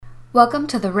Welcome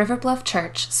to the River Bluff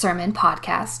Church Sermon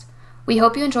Podcast. We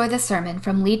hope you enjoy this sermon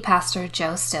from lead pastor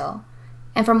Joe Still.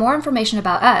 And for more information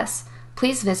about us,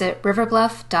 please visit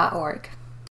riverbluff.org.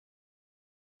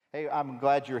 Hey, I'm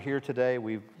glad you're here today.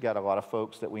 We've got a lot of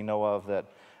folks that we know of that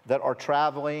are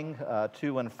traveling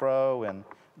to and fro, and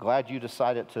glad you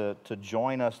decided to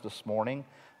join us this morning.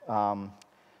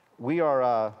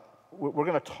 We're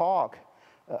going to talk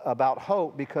about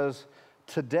hope because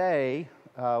today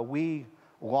we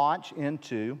launch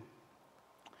into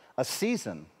a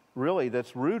season, really,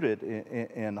 that's rooted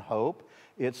in hope.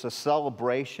 It's a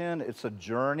celebration, it's a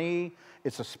journey,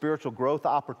 it's a spiritual growth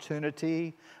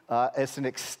opportunity. It's an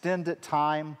extended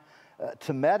time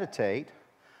to meditate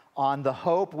on the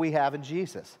hope we have in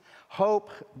Jesus.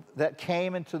 Hope that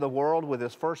came into the world with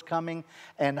his first coming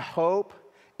and hope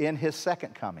in his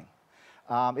second coming.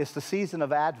 It's the season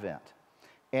of Advent.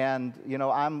 And, you know,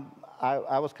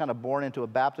 I was kind of born into a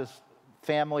Baptist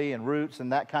family and roots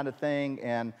and that kind of thing.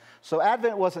 And so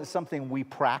Advent wasn't something we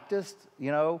practiced,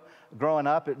 you know, growing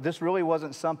up. This really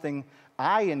wasn't something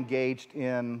I engaged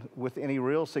in with any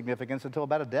real significance until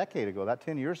about a decade ago, about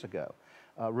 10 years ago.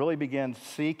 Really began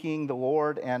seeking the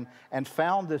Lord and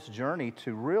found this journey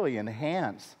to really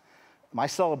enhance my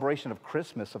celebration of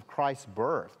Christmas, of Christ's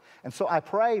birth. And so I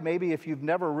pray maybe if you've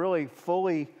never really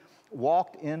fully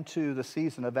walked into the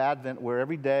season of Advent where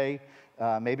every day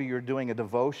maybe you're doing a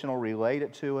devotional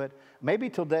related to it. Maybe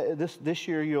till this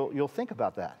year you'll think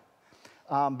about that,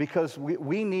 because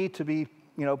we need to be,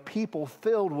 you know, people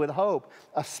filled with hope,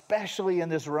 especially in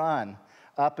this run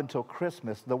up until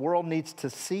Christmas. The world needs to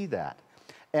see that,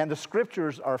 and the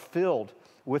scriptures are filled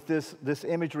with this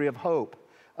imagery of hope.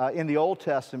 In the Old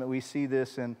Testament, we see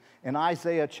this in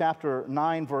Isaiah chapter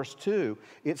 9, verse 2.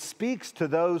 It speaks to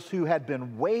those who had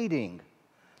been waiting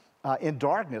in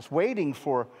darkness, waiting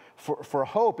for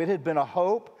hope. It had been a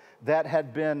hope that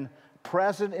had been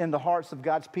present in the hearts of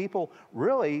God's people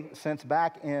really since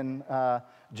back in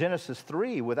Genesis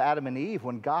 3 with Adam and Eve,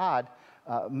 when God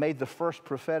made the first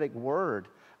prophetic word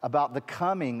about the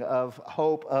coming of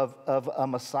hope of a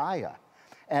Messiah.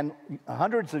 And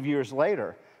hundreds of years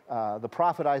later, the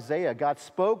prophet Isaiah, God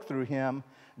spoke through him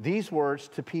these words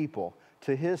to people,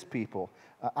 to his people.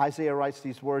 Isaiah writes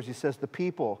these words. He says, "The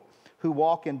people who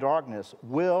walk in darkness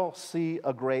will see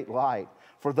a great light.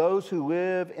 For those who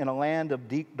live in a land of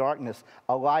deep darkness,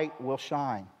 a light will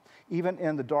shine." Even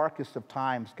in the darkest of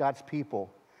times, God's people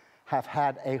have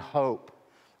had a hope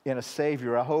in a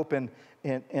Savior, a hope in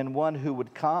one who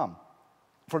would come.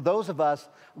 For those of us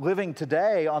living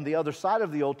today on the other side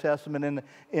of the Old Testament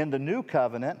in the New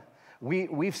Covenant,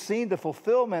 we've seen the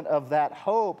fulfillment of that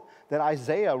hope that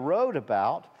Isaiah wrote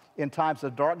about in times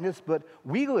of darkness, but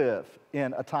we live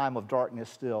in a time of darkness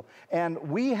still. And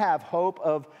we have hope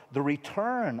of the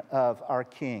return of our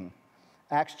King.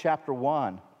 Acts chapter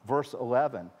 1, verse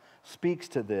 11 speaks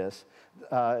to this.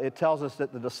 It tells us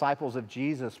that the disciples of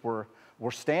Jesus were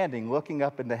standing, looking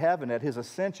up into heaven at his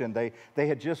ascension. They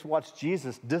had just watched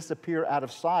Jesus disappear out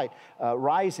of sight,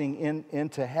 rising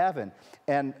into heaven.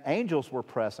 And angels were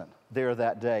present there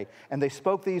that day. And they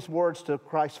spoke these words to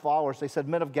Christ's followers. They said,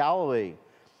 "Men of Galilee,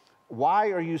 why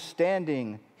are you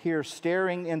standing here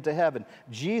staring into heaven?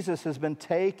 Jesus has been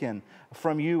taken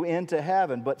from you into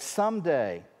heaven, but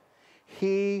someday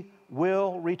he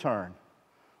will return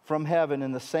from heaven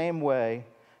in the same way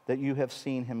that you have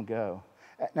seen him go."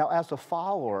 Now, as a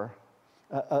follower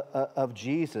of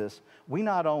Jesus, we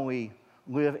not only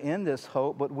live in this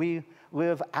hope, but we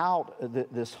live out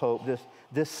this hope,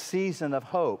 this season of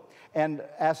hope. And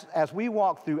as we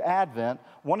walk through Advent,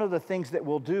 one of the things that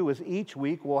we'll do is each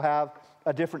week we'll have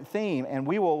a different theme, and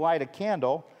we will light a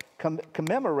candle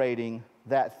commemorating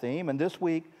that theme. And this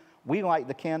week, we light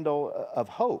the candle of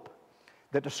hope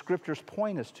that the scriptures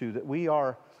point us to, that we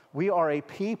are a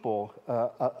people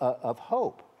of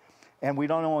hope. And we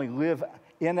don't only live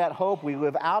in that hope, we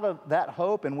live out of that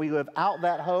hope, and we live out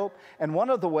that hope. And one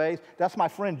of the ways, that's my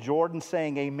friend Jordan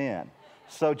saying amen.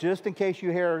 So just in case you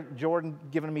hear Jordan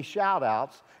giving me shout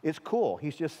outs, it's cool.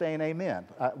 He's just saying amen.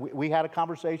 We had a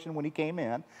conversation when he came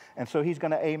in, and so he's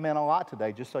going to amen a lot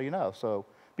today, just so you know. So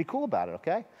be cool about it,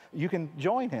 okay? You can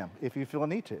join him if you feel a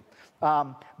need to.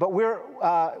 But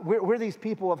we're these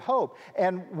people of hope,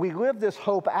 and we live this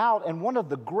hope out. And one of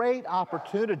the great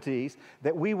opportunities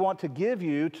that we want to give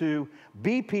you to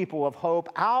be people of hope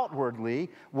outwardly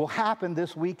will happen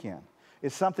this weekend.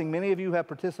 It's something many of you have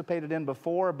participated in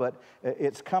before, but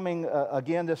it's coming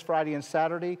again this Friday and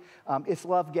Saturday. It's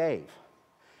Love Gave.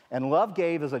 And Love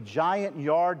Gave is a giant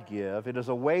yard give. It is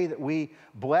a way that we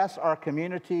bless our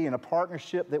community in a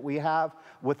partnership that we have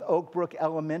with Oak Brook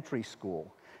Elementary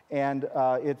School. And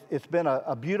it's been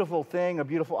a beautiful thing, a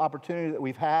beautiful opportunity that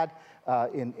we've had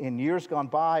in years gone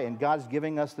by, and God's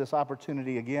giving us this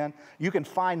opportunity again. You can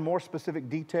find more specific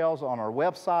details on our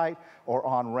website or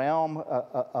on Realm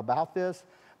about this.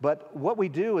 But what we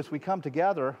do is we come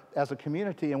together as a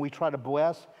community and we try to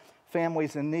bless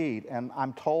families in need. And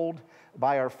I'm told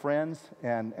by our friends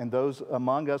and those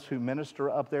among us who minister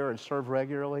up there and serve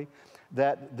regularly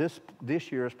that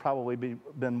this year has probably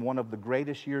been one of the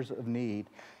greatest years of need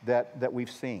that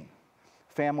we've seen.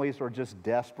 Families are just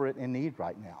desperate in need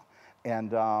right now.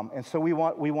 And so we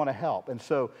want to help. And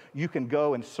so you can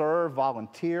go and serve,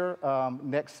 volunteer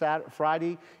next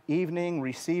Friday evening,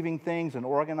 receiving things and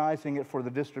organizing it for the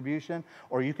distribution,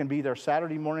 or you can be there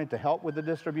Saturday morning to help with the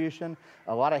distribution.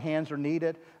 A lot of hands are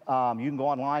needed. You can go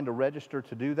online to register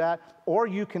to do that, or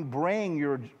you can bring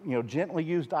your gently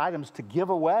used items to give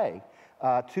away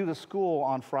to the school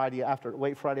on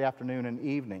late Friday afternoon and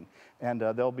evening. And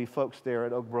there'll be folks there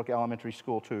at Oak Brook Elementary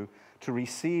School to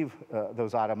receive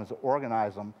those items,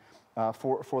 organize them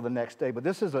for the next day. But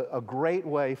this is a great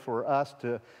way for us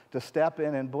to step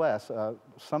in and bless.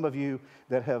 Some of you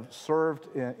that have served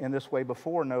in this way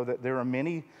before know that there are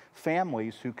many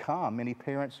families who come, many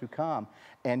parents who come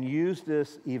and use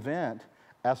this event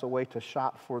as a way to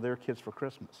shop for their kids for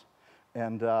Christmas.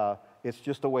 And it's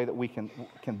just a way that we can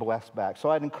bless back. So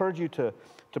I'd encourage you to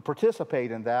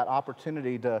participate in that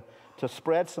opportunity to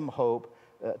spread some hope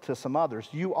to some others.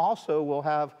 You also will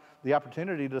have the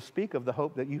opportunity to speak of the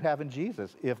hope that you have in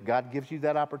Jesus if God gives you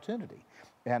that opportunity.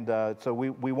 And so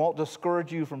we won't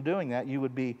discourage you from doing that. You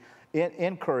would be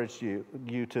encourage you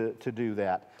to do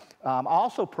that. I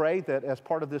also pray that as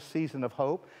part of this season of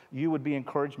hope, you would be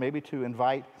encouraged maybe to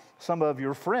invite some of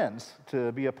your friends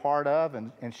to be a part of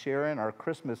and share in our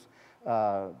Christmas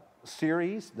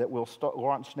series that we'll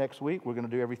launch next week. We're going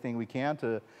to do everything we can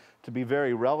to be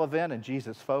very relevant and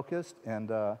Jesus-focused, and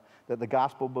that the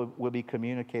gospel will be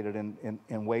communicated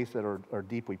in ways that are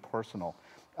deeply personal,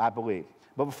 I believe.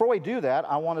 But before we do that,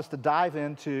 I want us to dive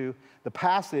into the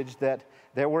passage that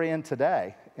we're in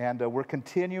today. And we're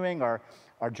continuing our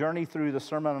journey through the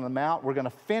Sermon on the Mount. We're going to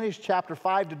finish chapter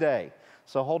 5 today.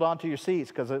 So hold on to your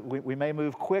seats because we may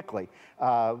move quickly.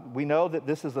 We know that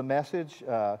this is a message,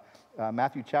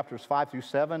 Matthew chapters 5 through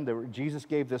 7, that Jesus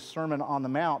gave this Sermon on the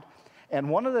Mount. And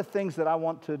one of the things that I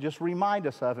want to just remind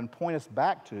us of and point us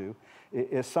back to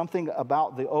is something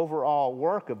about the overall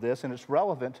work of this, and it's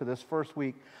relevant to this first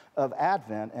week of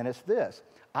Advent, and it's this.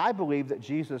 I believe that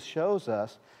Jesus shows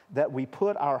us that we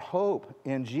put our hope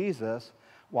in Jesus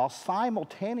while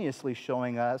simultaneously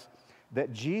showing us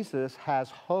that Jesus has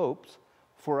hopes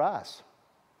for us.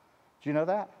 Do you know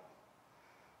that?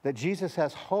 That Jesus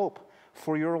has hope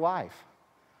for your life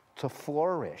to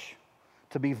flourish,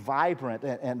 to be vibrant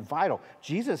and vital.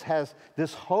 Jesus has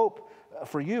this hope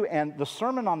for you, and the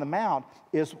Sermon on the Mount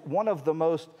is one of the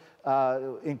most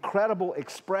incredible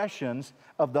expressions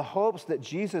of the hopes that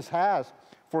Jesus has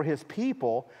for his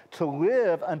people to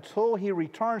live until he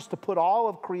returns to put all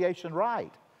of creation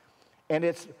right. And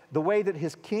it's the way that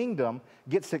his kingdom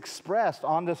gets expressed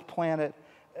on this planet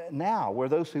now, where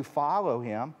those who follow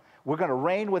him, we're going to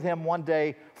reign with him one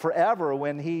day forever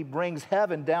when he brings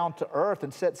heaven down to earth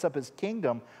and sets up his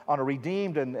kingdom on a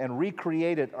redeemed and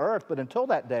recreated earth. But until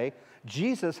that day,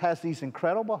 Jesus has these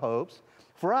incredible hopes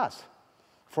for us,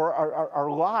 for our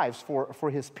lives, for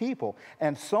his people.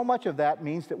 And so much of that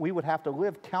means that we would have to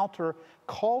live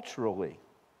counterculturally.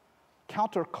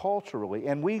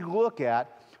 And we look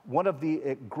at one of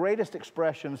the greatest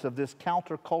expressions of this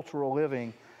countercultural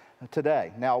living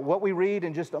today. Now, what we read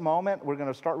in just a moment, we're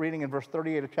going to start reading in verse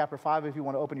 38 of chapter 5 if you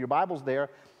want to open your Bibles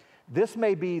there. This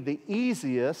may be the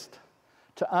easiest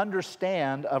to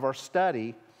understand of our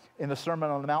study in the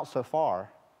Sermon on the Mount so far,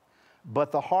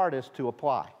 but the hardest to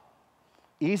apply.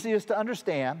 Easiest to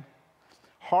understand,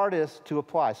 hardest to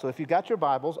apply. So if you got your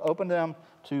Bibles, open them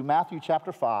to Matthew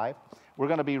chapter 5. We're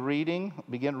going to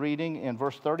begin reading in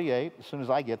verse 38 as soon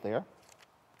as I get there.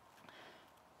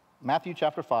 Matthew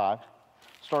chapter 5.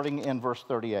 Starting in verse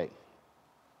 38.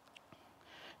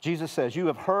 Jesus says, "You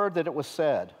have heard that it was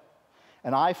said,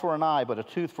 an eye for an eye, but a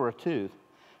tooth for a tooth.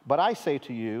 But I say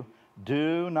to you,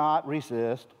 do not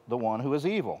resist the one who is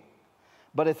evil.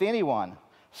 But if anyone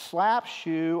slaps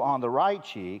you on the right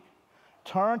cheek,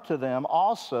 turn to them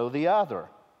also the other.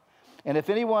 And if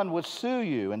anyone would sue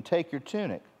you and take your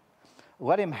tunic,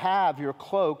 let him have your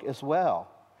cloak as well.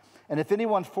 And if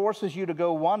anyone forces you to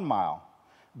go 1 mile,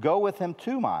 go with him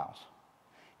 2 miles.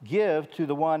 Give to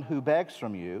the one who begs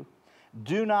from you.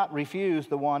 Do not refuse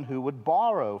the one who would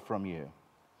borrow from you.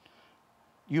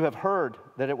 You have heard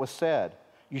that it was said,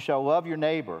 you shall love your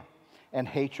neighbor and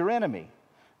hate your enemy.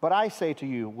 But I say to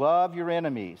you, love your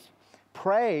enemies.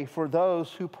 Pray for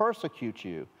those who persecute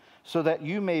you, so that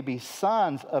you may be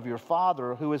sons of your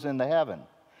Father who is in the heaven.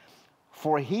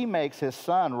 For he makes his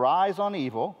sun rise on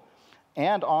evil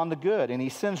and on the good, and he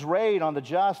sends rain on the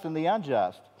just and the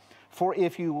unjust. For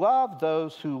if you love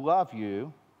those who love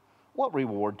you, what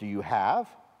reward do you have?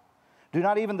 Do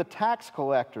not even the tax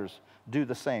collectors do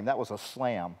the same? That was a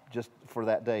slam just for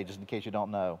that day, just in case you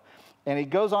don't know. And he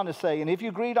goes on to say, and if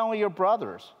you greet only your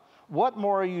brothers, what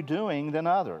more are you doing than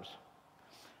others?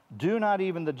 Do not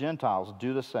even the Gentiles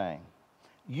do the same?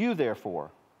 You,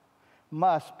 therefore,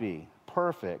 must be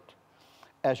perfect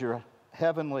as your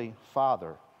heavenly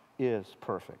Father is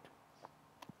perfect.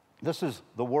 This is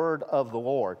the word of the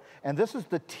Lord. And this is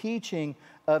the teaching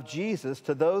of Jesus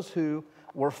to those who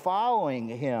were following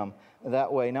him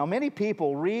that way. Now, many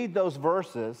people read those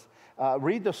verses,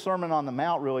 read the Sermon on the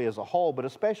Mount really as a whole, but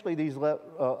especially these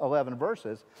 11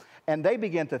 verses, and they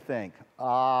begin to think,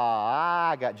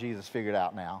 I got Jesus figured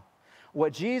out now.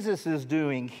 What Jesus is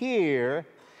doing here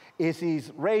is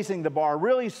he's raising the bar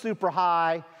really super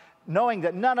high, knowing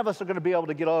that none of us are going to be able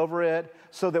to get over it,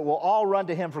 so that we'll all run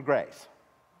to him for grace.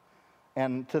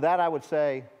 And to that I would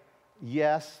say,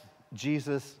 yes,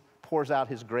 Jesus pours out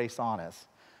his grace on us,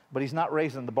 but he's not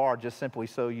raising the bar just simply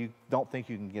so you don't think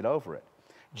you can get over it.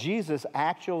 Jesus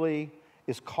actually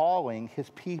is calling his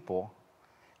people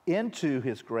into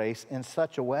his grace in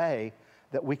such a way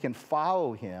that we can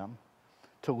follow him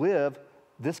to live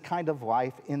this kind of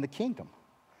life in the kingdom.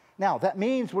 Now, that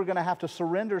means we're going to have to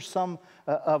surrender some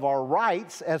of our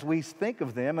rights as we think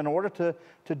of them in order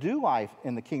to do life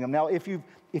in the kingdom. Now, if you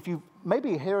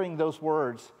maybe hearing those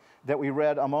words that we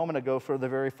read a moment ago for the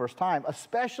very first time,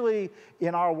 especially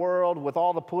in our world with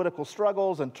all the political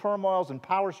struggles and turmoils and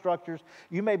power structures,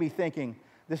 you may be thinking,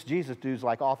 this Jesus dude's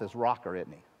like off his rocker,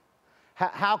 isn't he?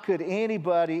 How could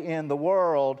anybody in the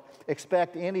world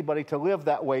expect anybody to live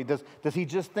that way? Does he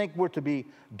just think we're to be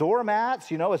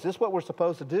doormats? You know, is this what we're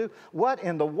supposed to do? What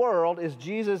in the world is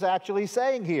Jesus actually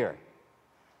saying here?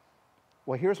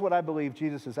 Well, here's what I believe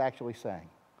Jesus is actually saying.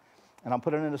 And I'm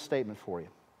putting in a statement for you.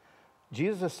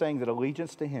 Jesus is saying that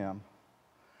allegiance to him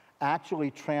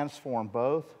actually transforms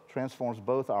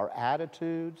both our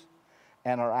attitudes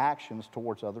and our actions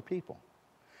towards other people.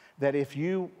 That if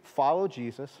you follow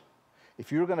Jesus,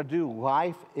 if you're going to do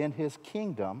life in his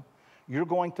kingdom, you're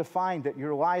going to find that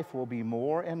your life will be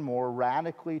more and more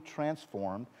radically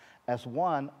transformed as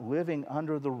one living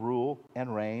under the rule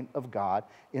and reign of God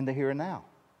in the here and now.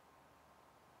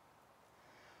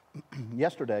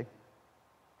 Yesterday,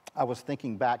 I was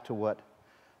thinking back to what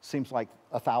seems like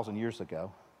 1,000 years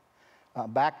ago,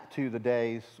 back to the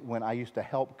days when I used to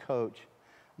help coach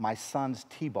my son's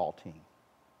t-ball team.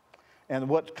 And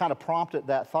what kind of prompted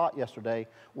that thought yesterday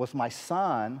was my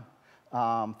son,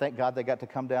 thank God they got to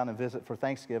come down and visit for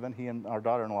Thanksgiving, he and our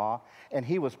daughter-in-law, and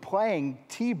he was playing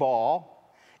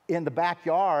t-ball in the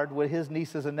backyard with his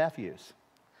nieces and nephews.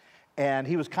 And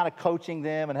he was kind of coaching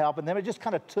them and helping them. It just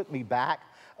kind of took me back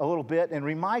a little bit and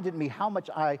reminded me how much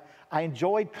I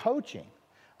enjoyed coaching.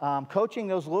 Coaching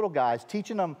those little guys,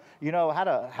 teaching them, you know, how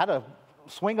to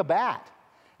swing a bat,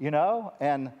 you know,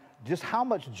 and just how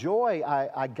much joy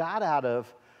I got out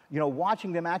of, you know,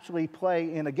 watching them actually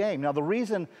play in a game. Now, the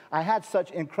reason I had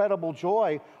such incredible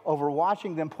joy over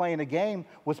watching them play in a game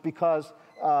was because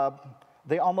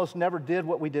they almost never did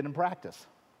what we did in practice.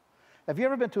 Have you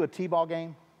ever been to a t-ball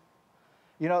game?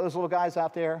 You know, those little guys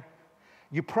out there?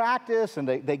 You practice and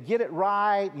they get it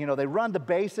right. You know, they run the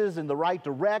bases in the right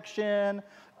direction.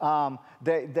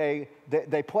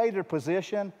 They play their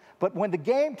position. But when the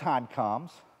game time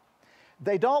comes,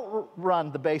 they don't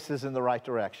run the bases in the right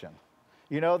direction.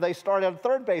 You know, they start at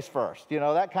third base first, you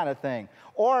know, that kind of thing.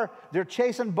 Or they're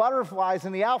chasing butterflies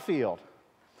in the outfield.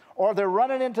 Or they're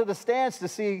running into the stands to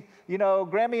see, you know,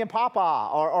 Grammy and Papa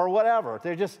or whatever.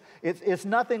 They're just, it's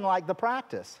nothing like the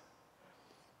practice.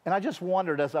 And I just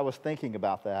wondered as I was thinking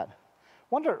about that,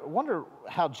 wonder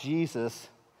how Jesus,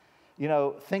 you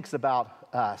know, thinks about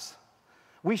us.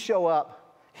 We show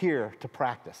up here to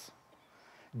practice.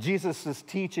 Jesus is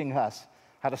teaching us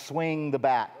how to swing the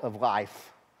bat of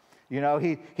life. You know,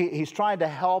 he's trying to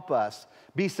help us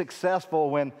be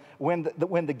successful when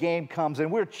the game comes,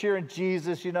 and we're cheering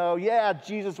Jesus. You know, yeah,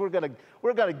 Jesus, we're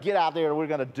gonna get out there and we're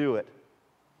gonna do it.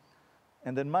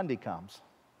 And then Monday comes,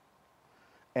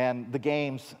 and the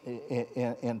game's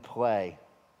in play,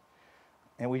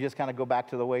 and we just kind of go back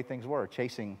to the way things were,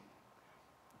 chasing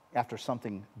after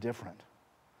something different.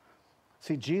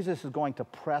 See, Jesus is going to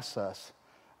press us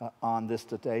on this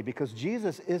today because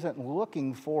Jesus isn't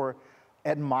looking for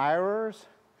admirers.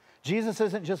 Jesus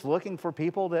isn't just looking for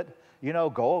people that,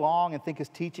 go along and think his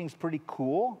teaching's pretty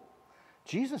cool.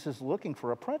 Jesus is looking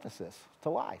for apprentices to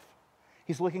life.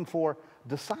 He's looking for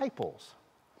disciples.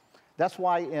 That's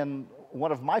why in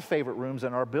one of my favorite rooms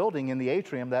in our building, in the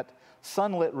atrium, that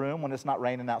sunlit room when it's not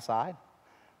raining outside,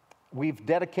 we've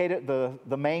dedicated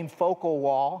the main focal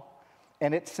wall,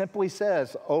 and it simply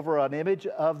says, over an image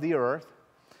of the earth,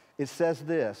 it says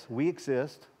this: we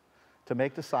exist to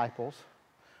make disciples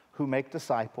who make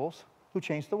disciples who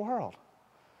change the world.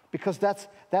 Because that's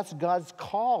God's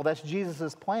call, that's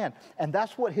Jesus' plan, and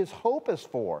that's what his hope is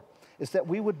for, is that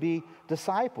we would be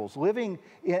disciples, living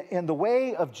in the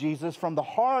way of Jesus, from the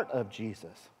heart of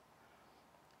Jesus.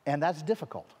 And that's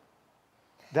difficult.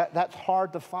 That's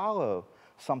hard to follow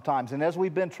sometimes. And as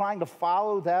we've been trying to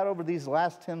follow that over these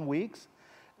last 10 weeks,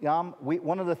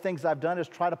 one of the things I've done is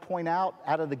try to point out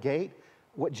of the gate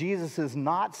what Jesus is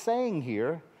not saying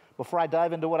here before I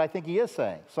dive into what I think he is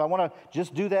saying. So I want to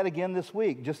just do that again this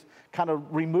week, just kind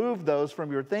of remove those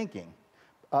from your thinking.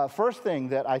 First thing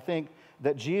that I think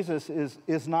that Jesus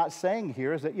is not saying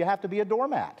here is that you have to be a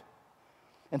doormat.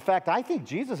 In fact, I think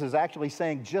Jesus is actually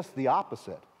saying just the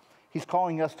opposite. He's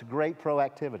calling us to great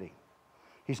proactivity.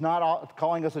 He's not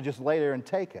calling us to just lay there and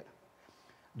take it.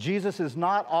 Jesus is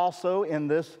not also in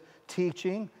this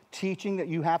teaching that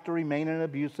you have to remain in an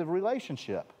abusive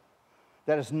relationship.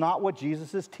 That is not what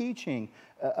Jesus is teaching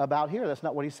about here. That's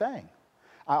not what he's saying.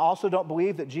 I also don't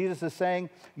believe that Jesus is saying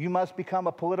you must become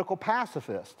a political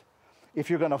pacifist if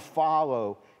you're going to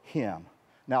follow him.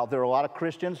 Now, there are a lot of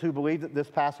Christians who believe that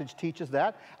this passage teaches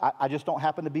that. I just don't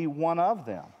happen to be one of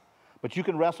them. But you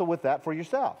can wrestle with that for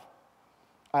yourself.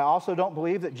 I also don't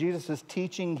believe that Jesus is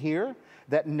teaching here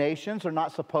that nations are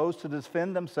not supposed to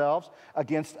defend themselves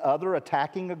against other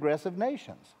attacking, aggressive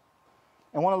nations.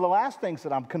 And one of the last things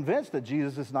that I'm convinced that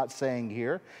Jesus is not saying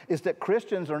here is that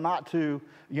Christians are not to,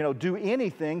 do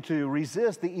anything to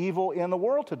resist the evil in the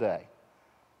world today.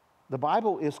 The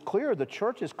Bible is clear. The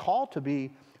church is called to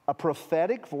be a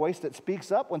prophetic voice that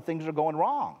speaks up when things are going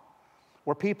wrong,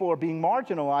 where people are being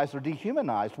marginalized or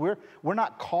dehumanized. We're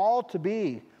not called to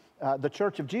be, the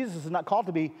church of Jesus is not called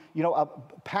to be,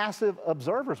 passive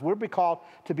observers. We're called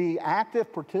to be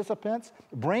active participants,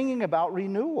 bringing about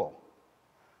renewal.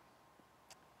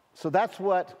 So that's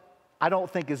what I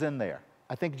don't think is in there.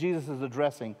 I think Jesus is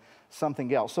addressing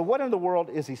something else. So what in the world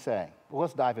is he saying? Well,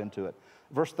 let's dive into it.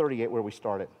 Verse 38, where we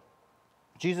started.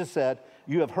 Jesus said,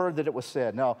 "You have heard that it was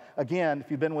said." Now, again, if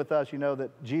you've been with us, you know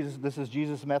that this is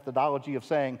Jesus' methodology of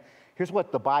saying, here's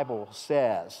what the Bible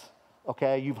says.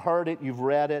 Okay, you've heard it, you've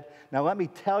read it. Now let me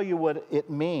tell you what it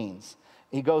means.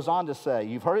 He goes on to say,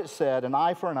 you've heard it said, an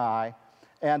eye for an eye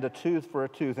and a tooth for a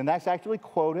tooth. And that's actually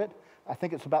quoted, I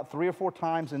think it's about 3 or 4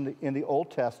 times in the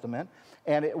Old Testament.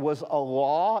 And it was a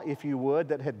law, if you would,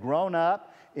 that had grown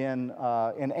up in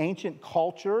ancient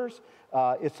cultures.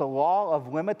 It's a law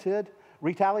of limited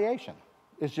retaliation.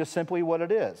 It's just simply what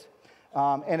it is.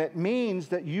 And it means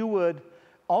that you would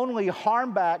only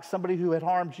harm back somebody who had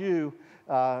harmed you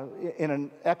in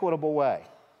an equitable way.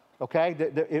 Okay?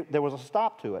 There was a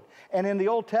stop to it. And in the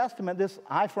Old Testament, this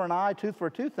eye for an eye, tooth for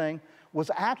a tooth thing was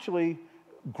actually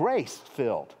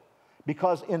grace-filled.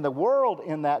 Because in the world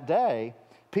in that day,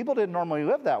 people didn't normally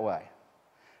live that way.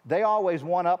 They always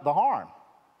one-up the harm.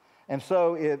 And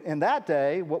so in that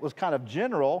day, what was kind of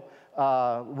general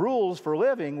rules for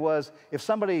living was if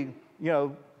somebody,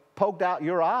 poked out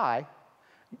your eye,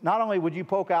 not only would you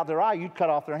poke out their eye, you'd cut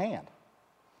off their hand.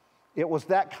 It was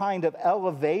that kind of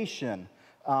elevation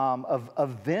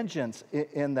of vengeance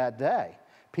in that day.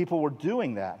 People were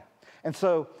doing that. And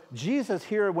so Jesus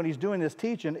here, when he's doing this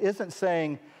teaching, isn't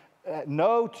saying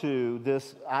no to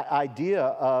this idea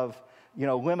of,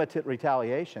 limited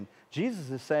retaliation. Jesus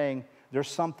is saying there's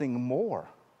something more.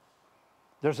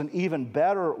 There's an even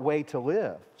better way to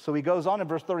live. So he goes on in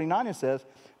verse 39 and says,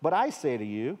 "But I say to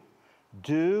you,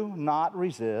 do not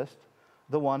resist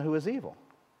the one who is evil."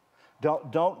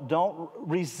 Don't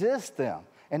resist them.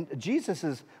 And Jesus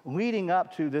is leading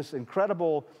up to this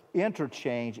incredible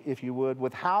interchange, if you would,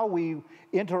 with how we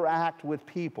interact with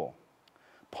people.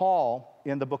 Paul,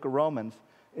 in the book of Romans,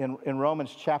 in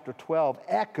Romans chapter 12,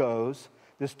 echoes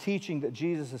this teaching that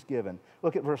Jesus has given.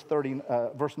 Look at verse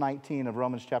 19 of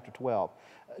Romans chapter 12.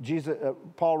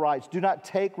 Paul writes, "Do not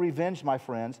take revenge, my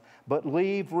friends, but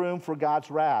leave room for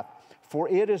God's wrath. For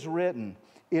it is written,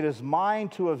 'It is mine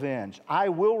to avenge. I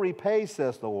will repay,'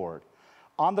 says the Lord.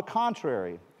 On the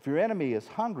contrary, if your enemy is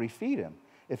hungry, feed him.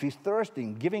 If he's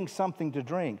thirsting, give him something to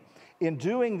drink. In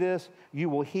doing this, you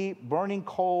will heap burning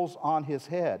coals on his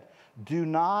head. Do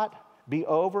not be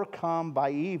overcome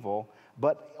by evil,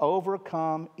 but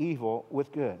overcome evil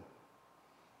with good."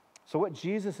 So what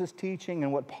Jesus is teaching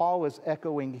and what Paul is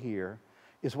echoing here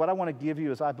is what I want to give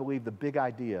you as I believe the big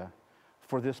idea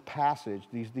for this passage,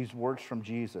 these words from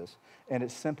Jesus. And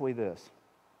it's simply this.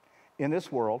 In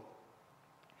this world,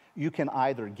 you can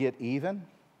either get even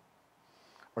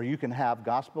or you can have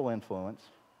gospel influence,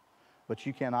 but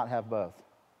you cannot have both.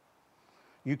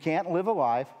 You can't live a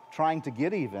life trying to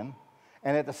get even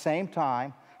and at the same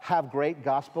time have great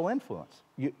gospel influence.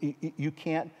 You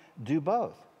can't do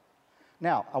both.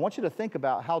 Now, I want you to think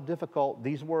about how difficult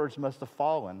these words must have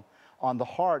fallen on the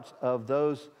hearts of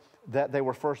those that they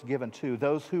were first given to,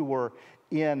 those who were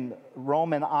in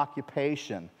Roman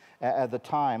occupation at the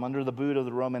time, under the boot of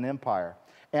the Roman Empire.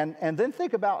 And then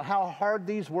think about how hard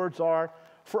these words are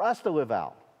for us to live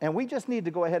out. And we just need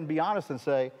to go ahead and be honest and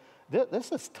say,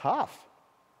 this is tough.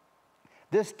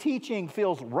 This teaching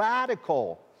feels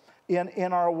radical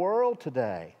in our world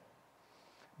today.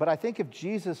 But I think if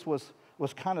Jesus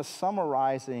was kind of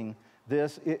summarizing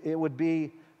this, it would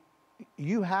be,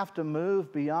 you have to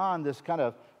move beyond this kind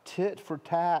of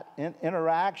tit-for-tat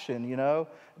interaction, you know.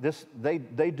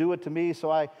 They do it to me,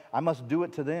 so I must do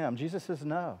it to them. Jesus says,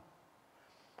 no.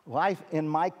 Life in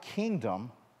my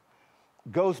kingdom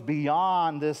goes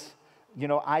beyond this,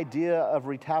 idea of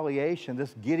retaliation,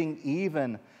 this getting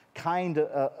even kind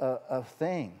of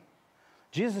thing.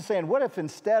 Jesus is saying, what if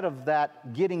instead of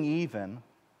that getting even,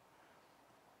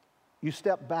 you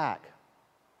stepped back,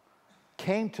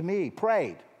 came to me,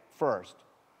 prayed first,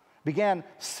 began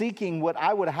seeking what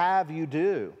I would have you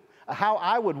do, how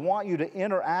I would want you to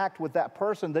interact with that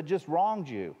person that just wronged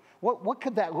you. What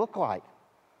could that look like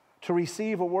to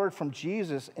receive a word from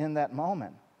Jesus in that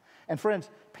moment? And friends,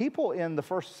 people in the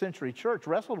first century church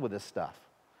wrestled with this stuff.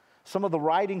 Some of the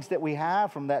writings that we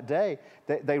have from that day,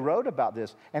 they wrote about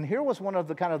this. And here was one of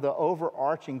the kind of the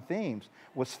overarching themes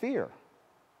was fear.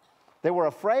 They were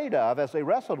afraid of, as they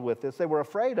wrestled with this, they were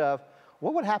afraid of,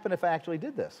 what would happen if I actually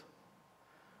did this?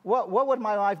 What would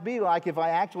my life be like if I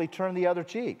actually turned the other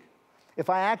cheek? If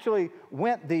I actually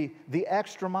went the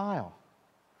extra mile?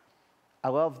 I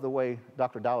love the way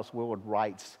Dr. Dallas Willard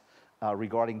writes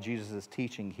regarding Jesus'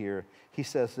 teaching here. He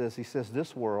says this,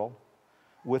 this world,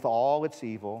 with all its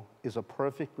evil, is a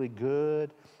perfectly good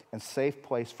and safe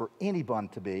place for anyone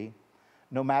to be,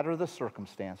 no matter the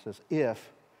circumstances,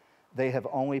 if they have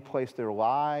only placed their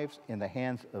lives in the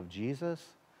hands of Jesus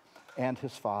and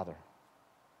his Father.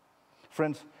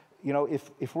 Friends,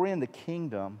 if we're in the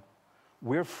kingdom,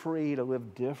 we're free to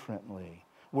live differently.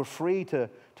 We're free to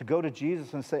go to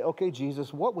Jesus and say, okay,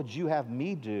 Jesus, what would you have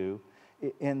me do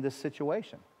in this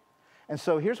situation? And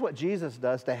so here's what Jesus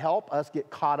does to help us get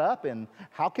caught up in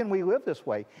how can we live this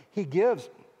way. He gives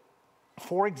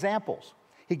 4 examples.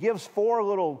 He gives 4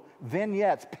 little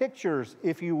vignettes, pictures,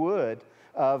 if you would,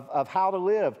 of how to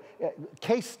live.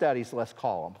 Case studies, let's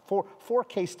call them. 4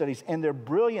 case studies, and they're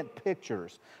brilliant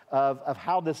pictures of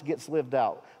how this gets lived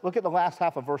out. Look at the last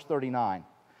half of verse 39.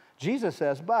 Jesus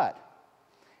says, but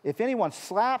if anyone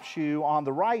slaps you on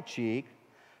the right cheek,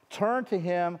 turn to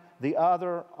him the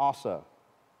other also.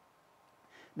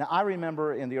 Now, I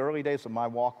remember in the early days of my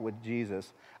walk with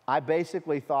Jesus, I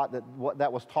basically thought that what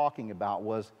that was talking about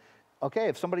was, okay,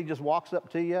 if somebody just walks up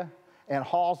to you and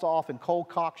hauls off and cold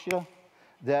cocks you,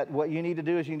 that what you need to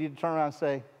do is you need to turn around and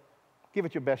say, give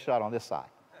it your best shot on this side.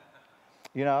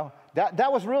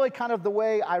 That was really kind of the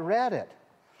way I read it.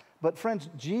 But friends,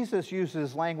 Jesus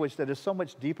uses language that is so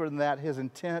much deeper than that. His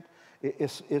intent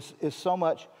is so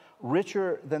much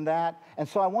richer than that. And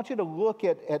so I want you to look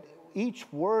at each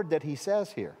word that he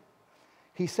says here.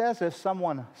 He says if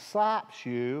someone slaps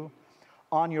you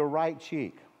on your right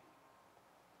cheek.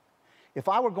 If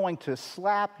I were going to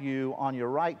slap you on your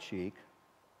right cheek,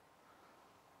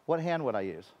 what hand would I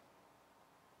use?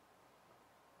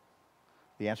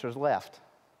 The answer is left.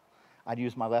 I'd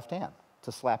use my left hand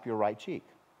to slap your right cheek.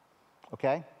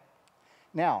 Okay?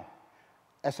 Now,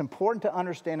 it's important to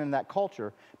understand in that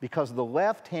culture because the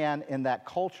left hand in that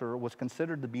culture was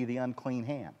considered to be the unclean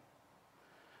hand.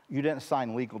 You didn't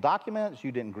sign legal documents.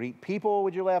 You didn't greet people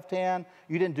with your left hand.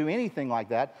 You didn't do anything like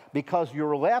that because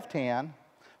your left hand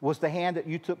was the hand that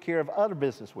you took care of other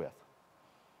business with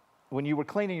when you were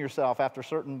cleaning yourself after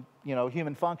certain,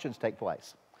 human functions take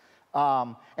place.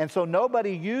 And so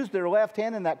nobody used their left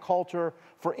hand in that culture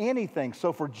for anything.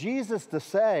 So for Jesus to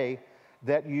say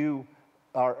that you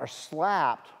are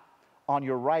slapped on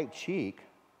your right cheek,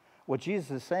 what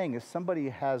Jesus is saying is somebody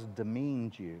has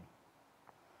demeaned you.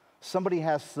 Somebody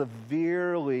has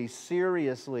severely,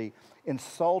 seriously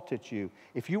insulted you.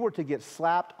 If you were to get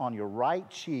slapped on your right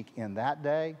cheek in that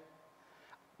day,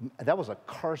 that was a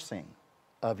cursing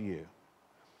of you.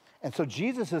 And so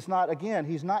Jesus is not, again,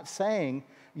 he's not saying,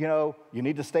 you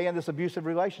need to stay in this abusive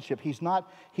relationship. He's not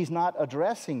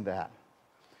addressing that.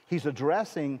 He's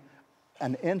addressing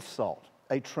an insult,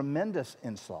 a tremendous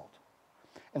insult.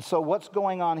 And so what's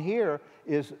going on here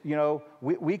is,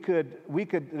 we could,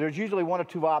 there's usually one or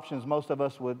two options most of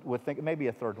us would think, maybe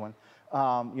a third one.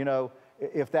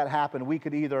 If that happened, we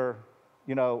could either,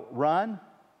 run,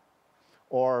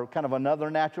 or kind of another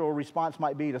natural response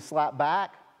might be to slap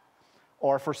back.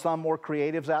 Or for some more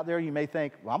creatives out there, you may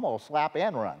think, well, I'm going to slap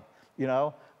and run.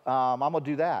 I'm going to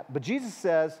do that. But Jesus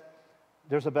says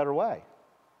there's a better way.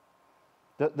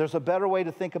 There's a better way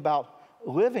to think about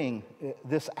living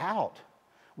this out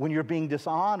when you're being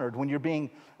dishonored, when you're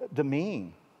being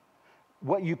demeaned.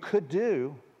 What you could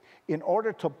do in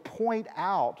order to point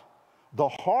out the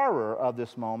horror of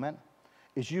this moment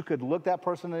is you could look that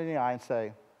person in the eye and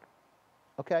say,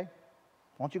 okay,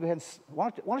 why don't you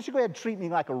go ahead and treat me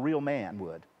like a real man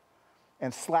would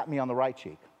and slap me on the right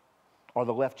cheek or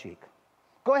the left cheek.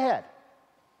 Go ahead.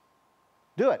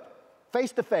 Do it.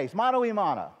 Face to face. Mano a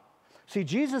mano. See,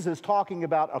 Jesus is talking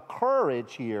about a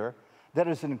courage here that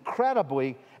is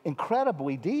incredibly,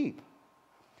 incredibly deep.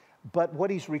 But what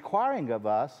he's requiring of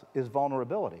us is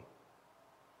vulnerability.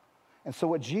 And so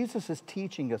what Jesus is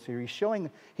teaching us here, he's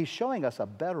showing us a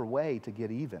better way to get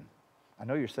even. I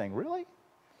know you're saying, really?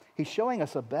 He's showing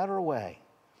us a better way.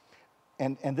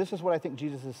 And this is what I think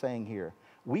Jesus is saying here.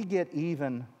 We get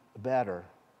even better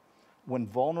when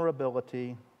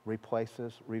vulnerability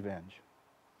replaces revenge.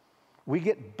 We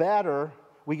get better,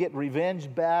 we get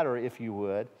revenge better, if you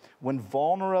would, when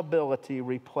vulnerability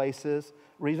replaces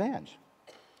revenge.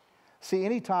 See,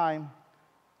 anytime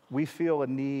we feel a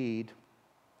need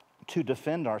to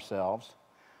defend ourselves,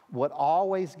 what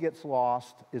always gets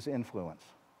lost is influence.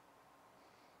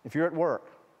 If you're at work,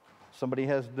 somebody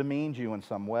has demeaned you in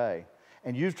some way,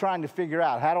 and you're trying to figure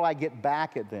out, how do I get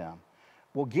back at them?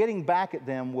 Well, getting back at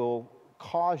them will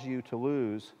cause you to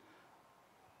lose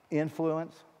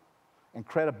influence and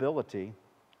credibility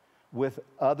with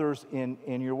others in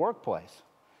your workplace.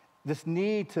 This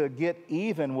need to get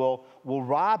even will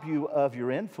rob you of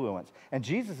your influence. And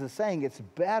Jesus is saying it's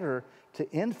better to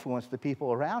influence the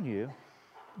people around you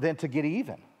than to get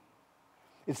even.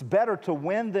 It's better to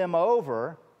win them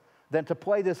over than to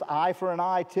play this eye for an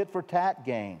eye, tit for tat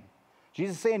game.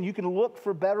 Jesus is saying you can look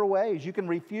for better ways. You can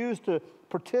refuse to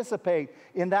participate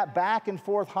in that back and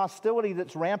forth hostility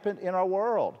that's rampant in our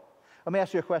world. Let me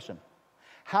ask you a question.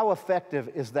 How effective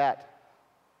is that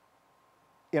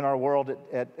in our world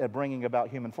at bringing about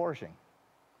human flourishing?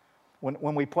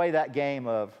 When we play that game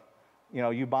of,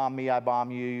 you bomb me, I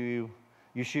bomb you,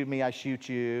 you shoot me, I shoot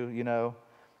you,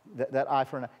 that eye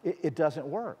for an eye, it doesn't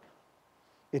work.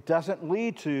 It doesn't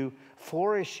lead to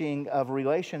flourishing of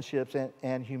relationships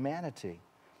and humanity.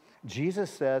 Jesus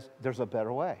says there's a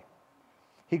better way.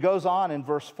 He goes on in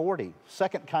verse 40,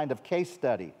 second kind of case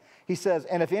study. He says,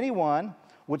 and if anyone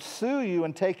would sue you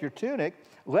and take your tunic,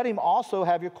 let him also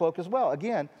have your cloak as well.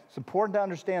 Again, it's important to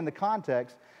understand the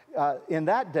context. In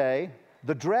that day,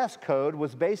 the dress code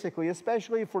was basically,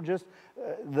 especially for just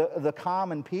the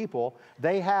common people,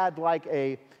 they had like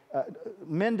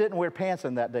men didn't wear pants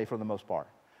in that day for the most part.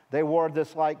 They wore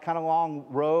this like kind of long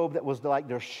robe that was like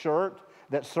their shirt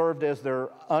that served as their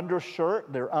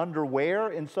undershirt, their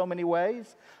underwear in so many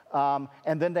ways. And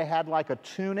then they had like a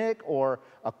tunic or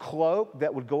a cloak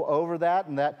that would go over that,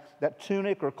 and that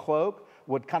tunic or cloak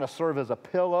would kind of serve as a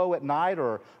pillow at night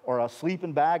or a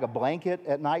sleeping bag, a blanket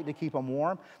at night to keep them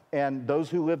warm. And those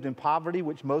who lived in poverty,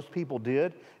 which most people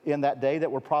did in that day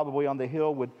that were probably on the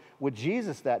hill with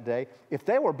Jesus that day, if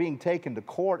they were being taken to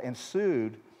court and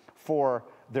sued for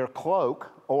their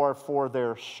cloak or for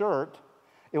their shirt,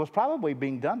 it was probably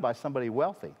being done by somebody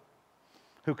wealthy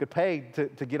who could pay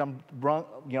to get them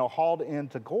hauled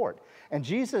into court. And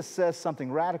Jesus says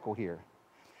something radical here.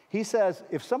 He says,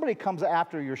 if somebody comes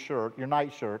after your shirt, your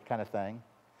nightshirt kind of thing,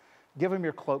 give them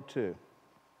your cloak too.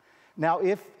 Now,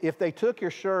 if they took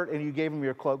your shirt and you gave them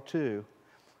your cloak too,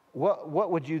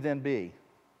 what would you then be?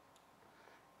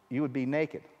 You would be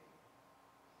naked.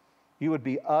 You would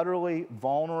be utterly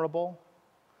vulnerable.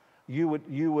 You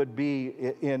would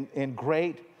be in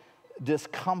great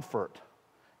discomfort,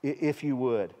 if you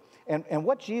would. And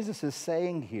what Jesus is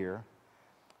saying here,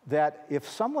 that if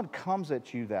someone comes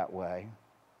at you that way,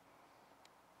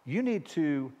 you need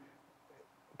to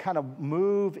kind of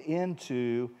move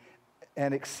into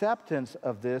an acceptance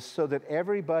of this so that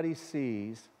everybody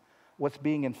sees what's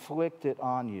being inflicted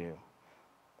on you.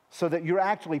 So that you're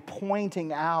actually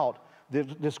pointing out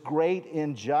this great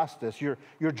injustice. You're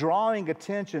drawing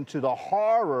attention to the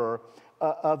horror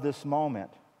of this moment.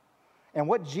 And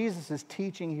what Jesus is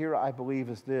teaching here, I believe,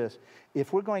 is this.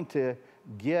 If we're going to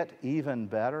get even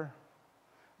better,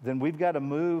 then we've got to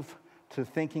move to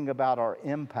thinking about our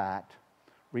impact,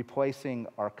 replacing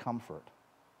our comfort.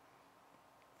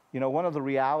 You know, one of the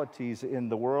realities in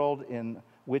the world in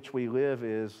which we live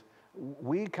is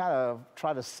we kind of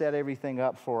try to set everything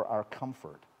up for our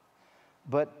comfort.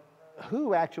 But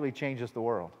who actually changes the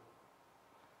world?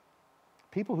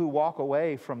 People who walk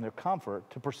away from their comfort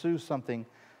to pursue something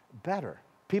better.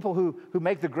 People who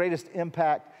make the greatest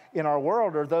impact in our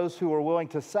world are those who are willing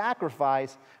to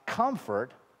sacrifice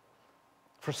comfort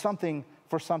for something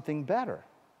better.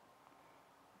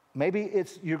 Maybe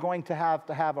you're going to have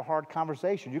a hard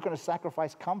conversation. You're going to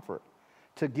sacrifice comfort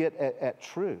to get at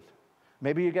truth.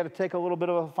 Maybe you got to take a little bit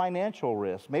of a financial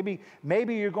risk. Maybe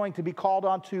you're going to be called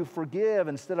on to forgive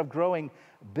instead of growing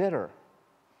bitter.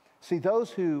 See, those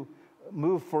who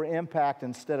move for impact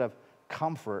instead of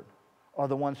comfort are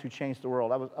the ones who change the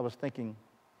world. I was thinking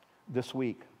this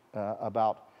week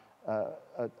about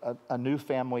a new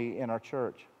family in our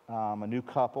church, a new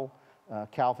couple,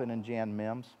 Calvin and Jan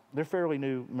Mims. They're fairly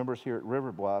new members here at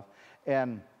River Bluff,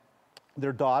 and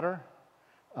their daughter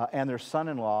and their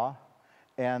son-in-law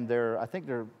and I think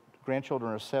their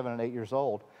grandchildren are 7 and 8 years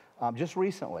old. Just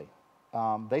recently,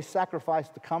 they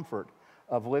sacrificed the comfort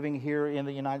of living here in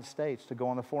the United States to go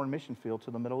on the foreign mission field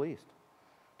to the Middle East,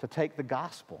 to take the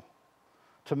gospel,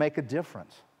 to make a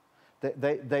difference.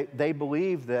 They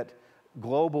believe that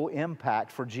global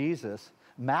impact for Jesus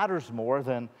matters more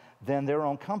than their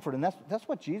own comfort. And that's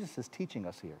what Jesus is teaching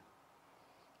us here,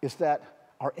 is that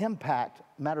our impact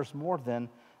matters more than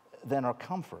our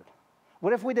comfort.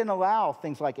 What if we didn't allow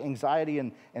things like anxiety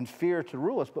and fear to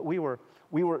rule us, but we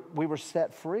were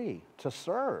set free to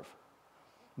serve?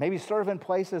 Maybe serve in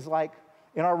places like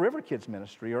in our River Kids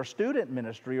ministry or student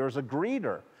ministry or as a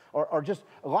greeter or just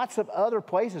lots of other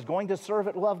places, going to serve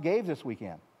at Love Gave this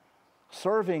weekend,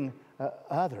 serving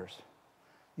others.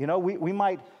 You know, we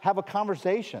might have a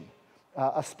conversation,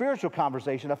 a spiritual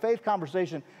conversation, a faith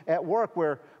conversation at work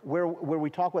where we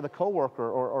talk with a coworker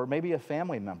or maybe a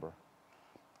family member,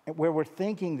 where we're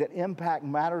thinking that impact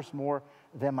matters more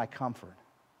than my comfort.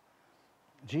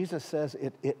 Jesus says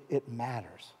it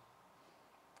matters.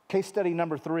 Case study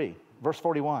number 3, verse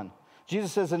 41.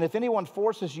 Jesus says, and if anyone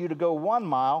forces you to go 1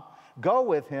 mile, go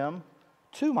with him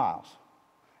 2 miles.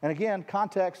 And again,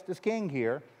 context is king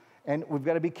here, and we've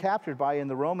got to be captured by, in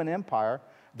the Roman Empire,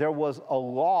 there was a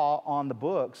law on the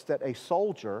books that a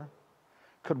soldier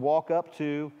could walk up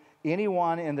to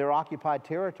anyone in their occupied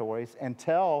territories and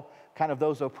tell kind of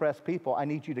those oppressed people, I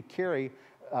need you to carry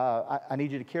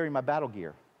my battle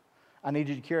gear. I need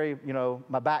you to carry,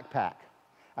 my backpack.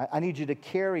 I need you to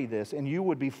carry this, and you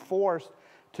would be forced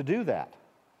to do that.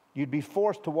 You'd be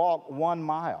forced to walk 1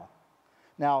 mile.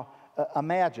 Now,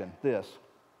 imagine this.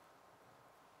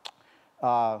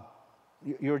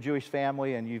 You're a Jewish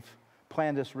family, and you've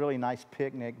planned this really nice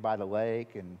picnic by the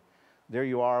lake, and there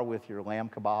you are with your lamb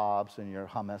kebabs and your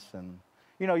hummus, and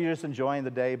you're just enjoying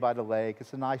the day by the lake.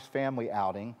 It's a nice family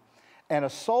outing. And a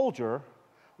soldier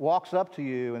walks up to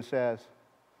you and says,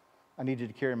 I need you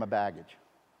to carry my baggage.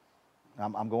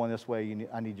 I'm going this way.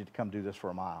 I need you to come do this for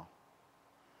 1 mile.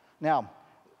 Now,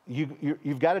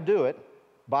 you've got to do it.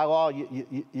 By law,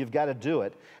 you've got to do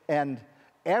it. And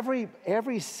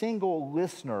every single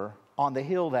listener on the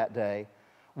hill that day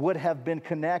would have been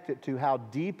connected to how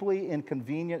deeply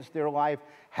inconvenienced their life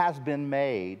has been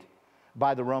made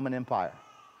by the Roman Empire.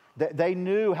 They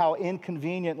knew how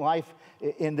inconvenient life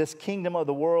in this kingdom of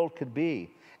the world could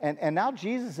be. And now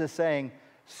Jesus is saying,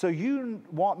 so you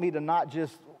want me to not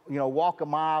just walk 1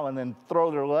 mile and then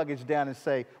throw their luggage down and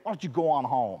say, why don't you go on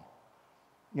home?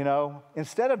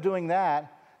 Instead of doing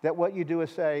that what you do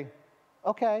is say,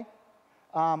 okay,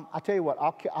 I'll tell you what,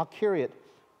 I'll carry it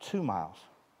 2 miles.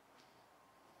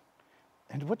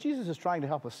 And what Jesus is trying to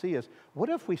help us see is, what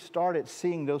if we started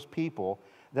seeing those people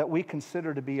that we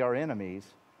consider to be our enemies,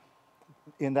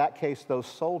 in that case, those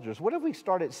soldiers, what if we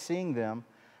started seeing them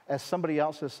as somebody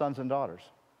else's sons and daughters?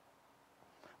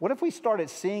 What if we started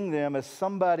seeing them as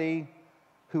somebody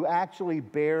who actually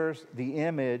bears the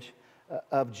image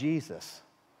of Jesus?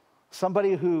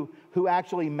 Somebody who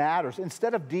actually matters.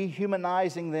 Instead of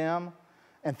dehumanizing them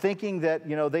and thinking that,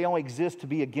 they only exist to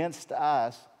be against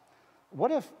us,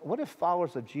 what if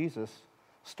followers of Jesus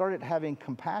started having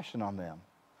compassion on them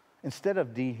instead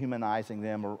of dehumanizing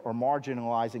them or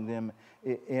marginalizing them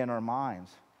in our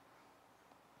minds?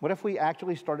 What if we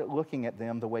actually started looking at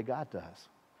them the way God does?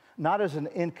 Not as an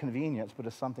inconvenience, but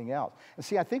as something else. And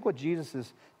see, I think what Jesus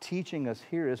is teaching us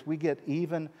here is we get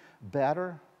even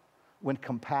better when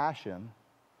compassion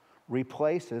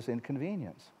replaces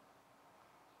inconvenience.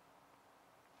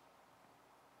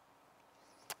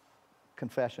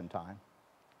 confession time.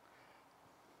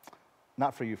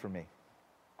 Not for you, for me.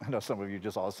 I know some of you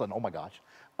just all of a sudden, oh my gosh.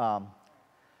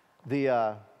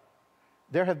 There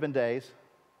have been days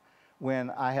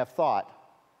when I have thought,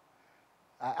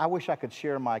 I wish I could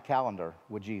share my calendar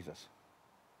with Jesus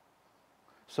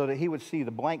so that he would see the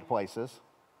blank places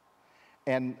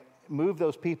and move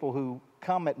those people who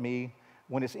come at me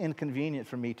when it's inconvenient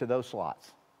for me to those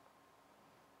slots.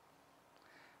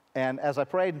 And as I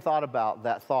prayed and thought about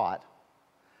that thought,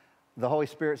 the Holy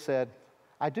Spirit said,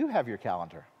 I do have your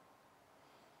calendar.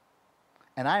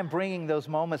 And I am bringing those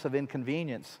moments of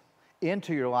inconvenience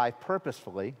into your life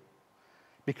purposefully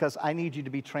because I need you to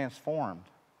be transformed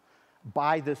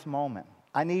by this moment.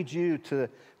 I need you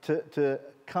to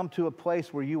come to a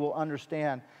place where you will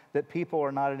understand that people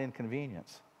are not an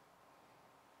inconvenience.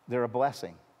 They're a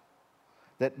blessing.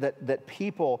 That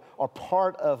people are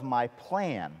part of my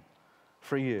plan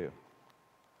for you.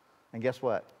 And guess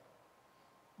what?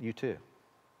 You too.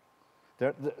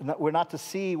 We're not to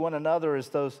see one another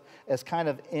as kind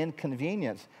of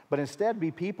inconvenience, but instead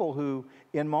be people who,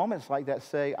 in moments like that,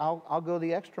 say, I'll go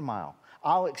the extra mile.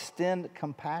 I'll extend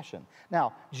compassion.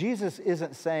 Now, Jesus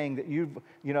isn't saying that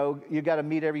you've got to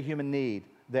meet every human need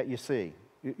that you see.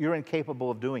 You're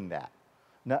incapable of doing that.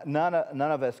 None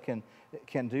of us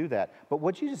can do that. But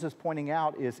what Jesus is pointing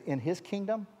out is in his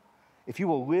kingdom, if you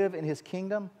will live in his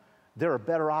kingdom, there are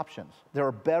better options. There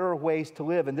are better ways to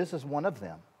live, and this is one of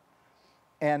them.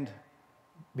 And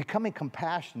becoming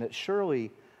compassionate surely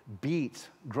beats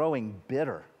growing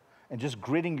bitter and just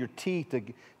gritting your teeth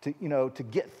to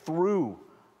get through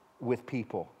with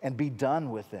people and be done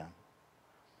with them.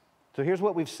 So here's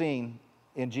what we've seen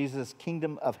in Jesus'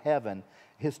 kingdom of heaven.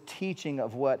 His teaching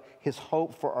of what his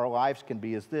hope for our lives can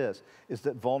be is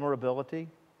that vulnerability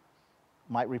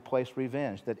might replace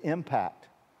revenge, that impact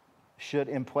should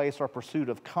embrace our pursuit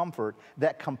of comfort,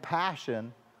 that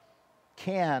compassion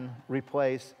can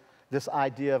replace this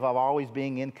idea of always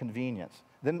being inconvenienced.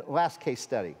 Then last case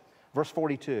study, verse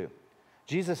 42.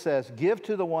 Jesus says, give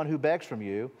to the one who begs from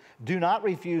you. Do not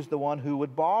refuse the one who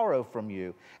would borrow from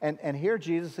you. And here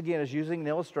Jesus, again, is using an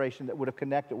illustration that would have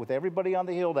connected with everybody on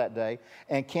the hill that day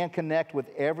and can connect with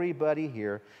everybody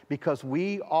here because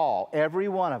we all, every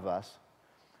one of us,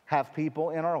 have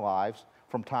people in our lives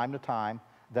from time to time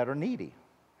that are needy.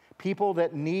 People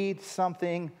that need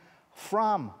something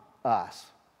from us.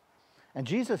 And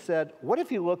Jesus said, what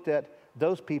if you looked at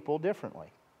those people differently?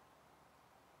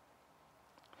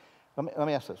 Let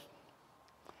me ask this.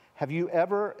 Have you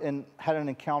ever had an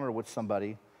encounter with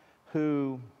somebody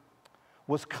who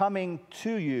was coming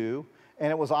to you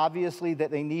and it was obviously that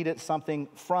they needed something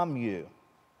from you?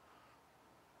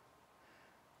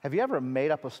 Have you ever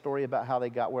made up a story about how they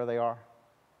got where they are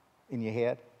in your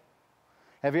head?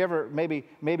 Have you ever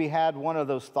maybe had one of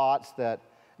those thoughts that,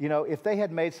 if they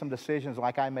had made some decisions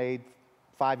like I made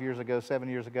 5 years ago, 7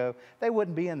 years ago, they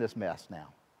wouldn't be in this mess now?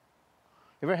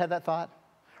 You ever had that thought?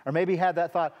 Or maybe had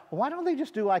that thought, well, why don't they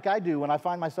just do like I do when I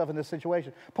find myself in this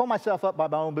situation? Pull myself up by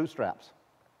my own bootstraps.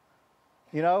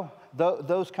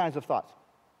 Those kinds of thoughts.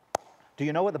 Do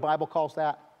you know what the Bible calls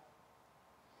that?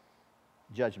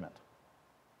 Judgment.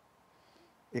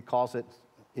 It calls it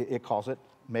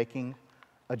making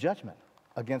a judgment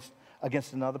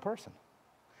against another person.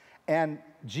 And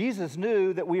Jesus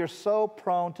knew that we are so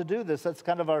prone to do this. That's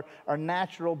kind of our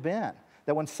natural bent.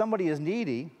 That when somebody is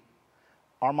needy,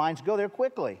 our minds go there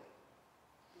quickly.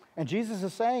 And Jesus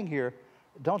is saying here,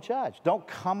 don't judge. Don't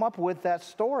come up with that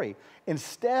story.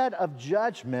 Instead of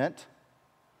judgment,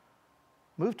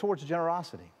 move towards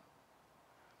generosity.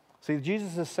 See,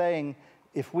 Jesus is saying,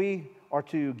 if we are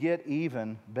to get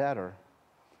even better,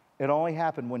 it only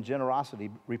happens when generosity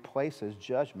replaces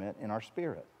judgment in our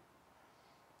spirit.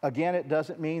 Again, it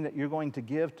doesn't mean that you're going to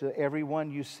give to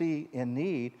everyone you see in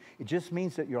need. It just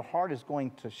means that your heart is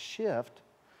going to shift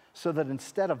so that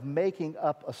instead of making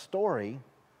up a story,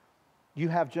 you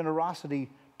have generosity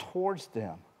towards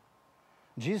them.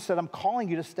 Jesus said, I'm calling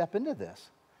you to step into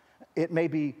this. It may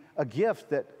be a gift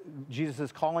that Jesus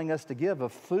is calling us to give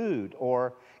of food,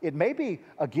 or it may be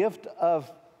a gift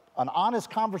of an honest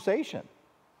conversation.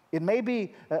 It may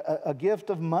be a gift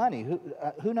of money.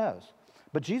 Who knows?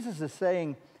 But Jesus is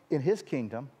saying in his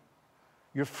kingdom,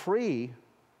 you're free,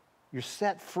 you're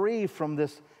set free from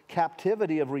this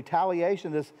captivity of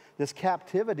retaliation, this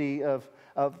captivity of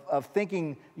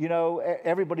thinking,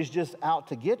 everybody's just out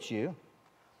to get you,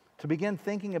 to begin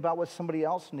thinking about what somebody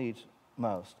else needs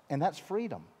most. And that's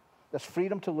freedom. That's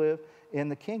freedom to live in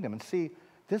the kingdom. And see,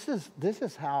 this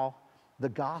is how the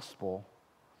gospel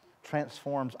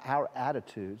transforms our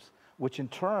attitudes, which in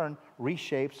turn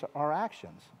reshapes our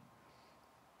actions.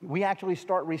 We actually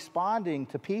start responding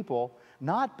to people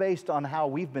not based on how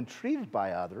we've been treated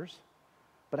by others,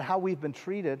 but how we've been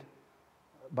treated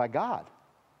by God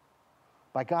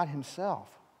himself.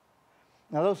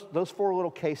 Now, those 4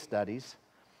 little case studies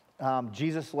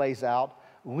Jesus lays out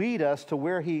lead us to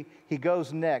where he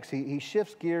goes next. He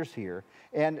shifts gears here.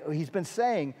 And he's been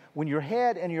saying, when your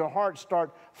head and your heart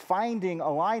start finding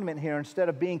alignment here, instead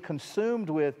of being consumed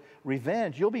with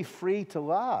revenge, you'll be free to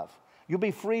love. You'll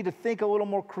be free to think a little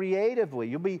more creatively.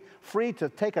 You'll be free to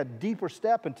take a deeper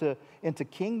step into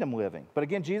kingdom living. But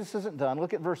again, Jesus isn't done.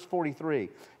 Look at verse 43.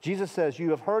 Jesus says, you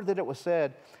have heard that it was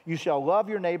said, you shall love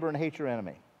your neighbor and hate your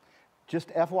enemy. Just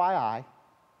FYI,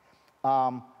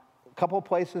 a couple of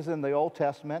places in the Old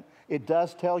Testament, it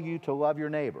does tell you to love your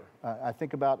neighbor. I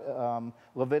think about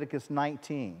Leviticus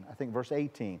 19, I think verse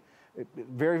 18.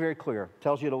 Very, very clear.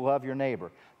 Tells you to love your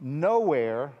neighbor.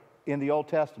 Nowhere in the Old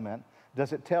Testament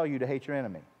does it tell you to hate your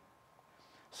enemy.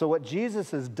 So what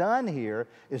Jesus has done here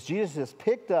is Jesus has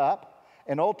picked up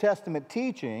an Old Testament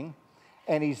teaching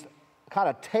and he's kind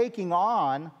of taking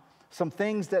on some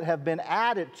things that have been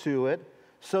added to it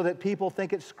so that people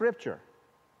think it's Scripture.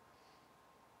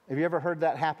 Have you ever heard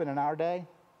that happen in our day?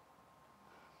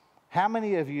 How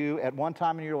many of you at one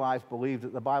time in your lives believed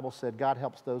that the Bible said God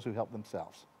helps those who help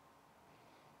themselves?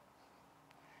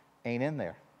 Ain't in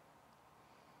there.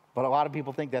 But a lot of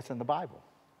people think that's in the Bible.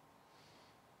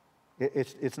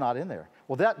 It's not in there.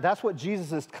 Well, that's what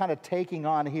Jesus is kind of taking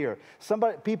on here.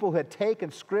 People who had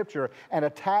taken Scripture and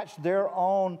attached their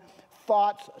own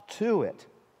thoughts to it.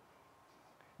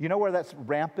 You know where that's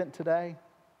rampant today?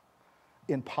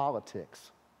 In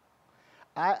politics.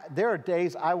 There are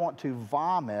days I want to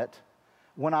vomit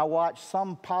when I watch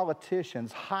some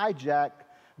politicians hijack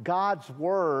God's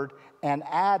word and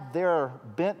add their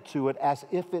bent to it as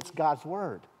if it's God's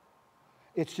word.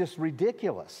 It's just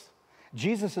ridiculous.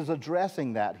 Jesus is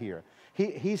addressing that here.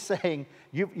 He's saying,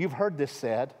 you've heard this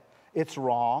said, it's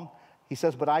wrong. He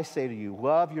says, but I say to you,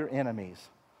 love your enemies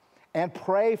and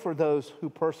pray for those who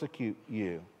persecute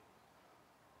you.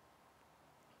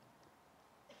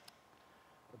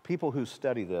 People who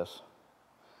study this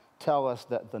tell us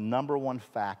that the number one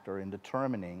factor in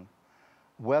determining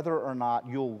whether or not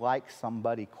you'll like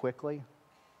somebody quickly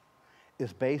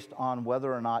is based on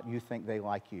whether or not you think they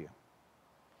like you.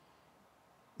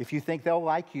 If you think they'll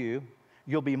like you,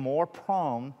 you'll be more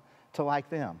prone to like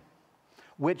them,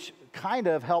 which kind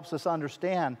of helps us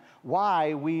understand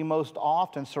why we most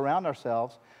often surround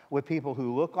ourselves with people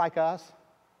who look like us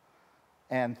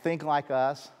and think like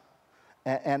us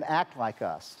and act like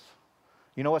us.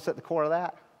 You know what's at the core of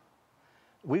that?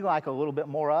 We like a little bit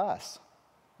more of us.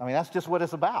 I mean, that's just what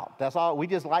it's about. That's all. We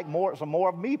just like some more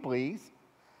of me, please.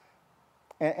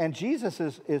 And Jesus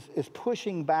is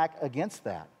pushing back against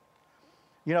that.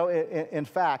 You know, in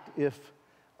fact,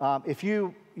 if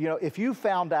you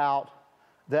found out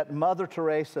that Mother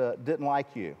Teresa didn't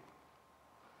like you,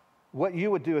 what you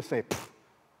would do is say,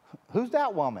 who's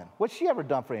that woman? What's she ever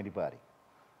done for anybody?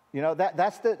 You know,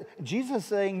 that's Jesus is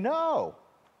saying no.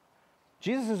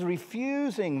 Jesus is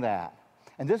refusing that.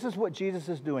 And this is what Jesus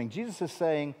is doing. Jesus is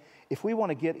saying, if we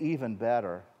want to get even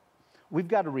better, we've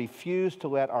got to refuse to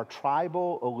let our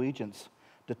tribal allegiance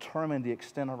determine the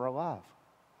extent of our love.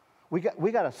 We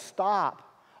got to stop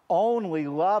only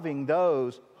loving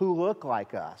those who look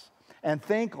like us and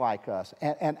think like us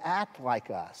and act like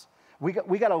us. We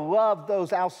got to love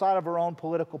those outside of our own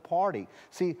political party.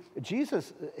 See,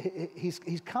 Jesus,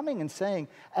 he's coming and saying,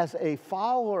 as a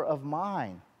follower of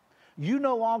mine, you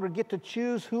no longer get to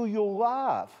choose who you'll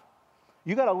love.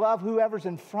 You got to love whoever's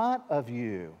in front of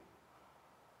you,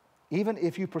 even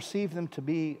if you perceive them to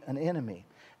be an enemy.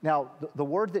 Now, the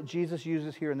word that Jesus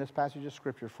uses here in this passage of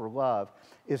Scripture for love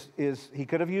is he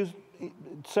could have used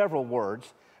several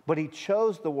words, but he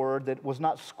chose the word that was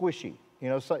not squishy. You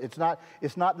know, so it's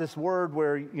not this word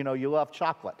where, you know, you love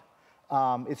chocolate.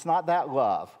 It's not that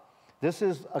love. This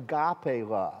is agape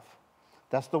love.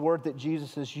 That's the word that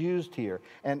Jesus has used here.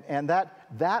 And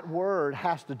that word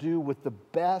has to do with the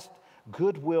best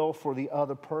goodwill for the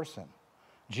other person.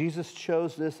 Jesus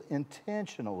chose this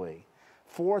intentionally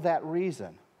for that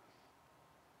reason,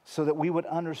 so that we would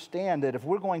understand that if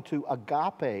we're going to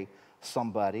agape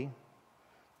somebody,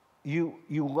 you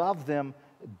love them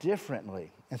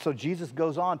differently. And so Jesus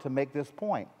goes on to make this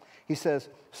point. He says,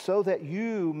 so that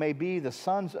you may be the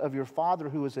sons of your Father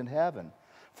who is in heaven.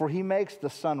 For he makes the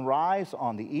sun rise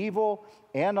on the evil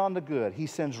and on the good. He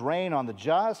sends rain on the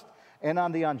just and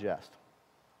on the unjust.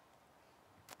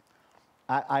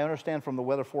 I understand from the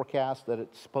weather forecast that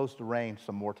it's supposed to rain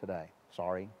some more today.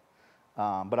 Sorry.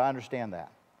 But I understand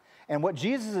that. And what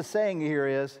Jesus is saying here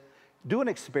is, do an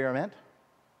experiment.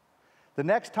 The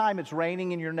next time it's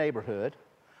raining in your neighborhood,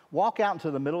 walk out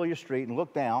into the middle of your street and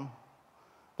look down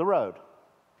the road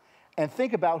and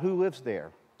think about who lives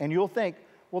there. And you'll think,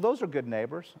 well, those are good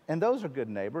neighbors, and those are good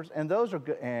neighbors, and those are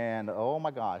good, and oh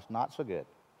my gosh, not so good.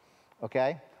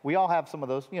 Okay? We all have some of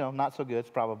those, not so goods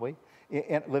probably,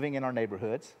 living in our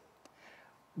neighborhoods.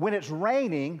 When it's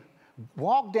raining,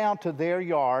 walk down to their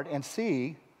yard and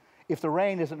see if the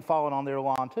rain isn't falling on their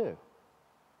lawn too.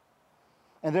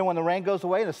 And then when the rain goes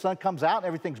away and the sun comes out and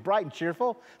everything's bright and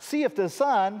cheerful, see if the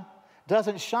sun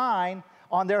doesn't shine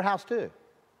on their house too.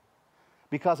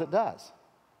 Because it does.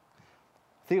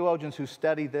 Theologians who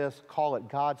study this call it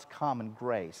God's common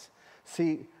grace.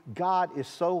 See, God is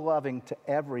so loving to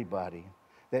everybody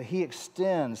that he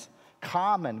extends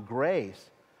common grace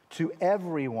to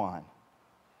everyone.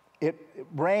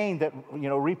 Rain that,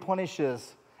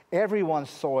 replenishes everyone's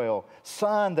soil,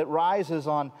 sun that rises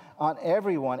on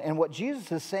everyone. And what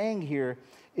Jesus is saying here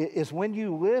is when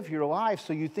you live your life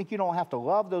so you think you don't have to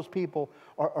love those people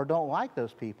or don't like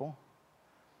those people,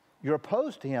 you're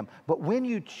opposed to him. But when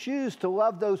you choose to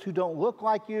love those who don't look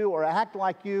like you or act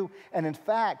like you, and in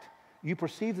fact, you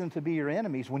perceive them to be your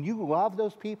enemies, when you love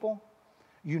those people,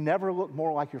 you never look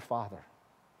more like your Father.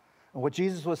 And what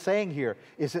Jesus was saying here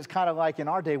is it's kind of like in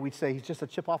our day, we'd say he's just a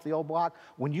chip off the old block.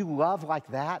 When you love like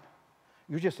that,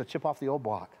 you're just a chip off the old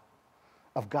block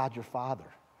of God your Father.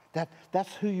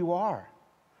 That's who you are.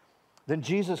 Then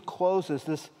Jesus closes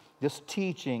this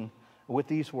teaching with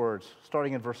these words,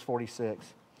 starting in verse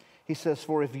 46. He says,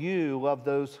 "For if you love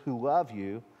those who love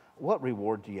you, what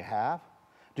reward do you have?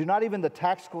 Do not even the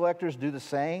tax collectors do the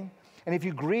same? And if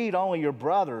you greet only your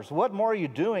brothers, what more are you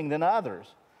doing than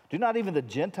others? Do not even the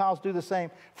Gentiles do the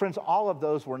same?" Friends, all of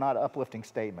those were not uplifting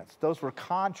statements. Those were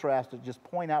contrasts that just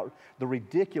point out the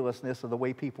ridiculousness of the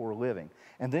way people were living.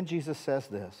 And then Jesus says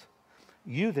this,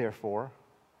 "You therefore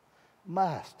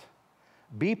must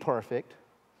be perfect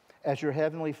as your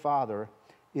heavenly Father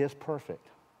is perfect."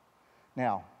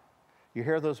 Now, you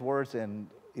hear those words, and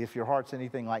if your heart's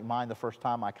anything like mine, the first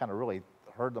time I kind of really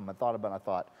heard them and thought about it, I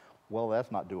thought, well,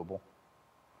 that's not doable.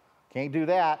 Can't do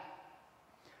that.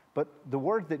 But the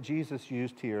word that Jesus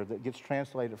used here that gets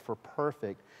translated for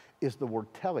perfect is the word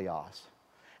teleos.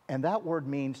 And that word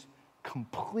means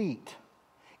complete.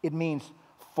 It means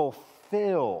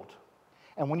fulfilled.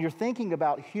 And when you're thinking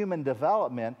about human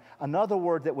development, another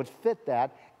word that would fit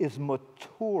that is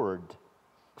matured.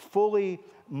 Fully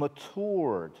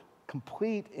matured.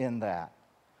 Complete in that.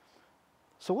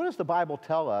 So what does the Bible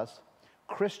tell us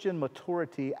Christian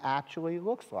maturity actually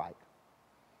looks like?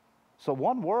 So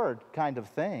one word kind of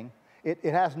thing. It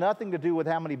has nothing to do with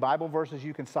how many Bible verses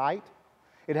you can cite.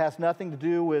 It has nothing to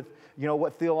do with,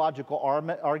 what theological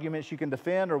arguments you can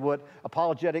defend or what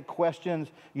apologetic questions,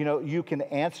 you can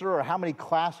answer or how many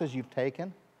classes you've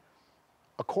taken.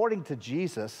 According to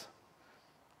Jesus,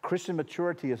 Christian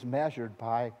maturity is measured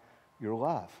by your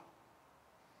love.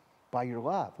 By your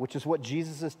love, which is what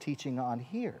Jesus is teaching on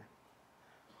here.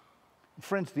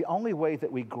 Friends, the only way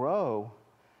that we grow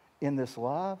in this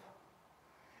love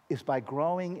is by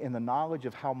growing in the knowledge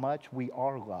of how much we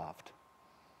are loved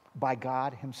by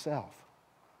God himself.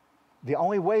 The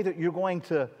only way that you're going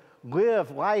to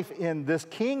live life in this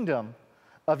kingdom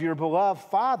of your beloved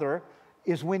Father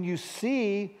is when you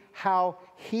see how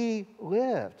he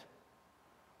lived.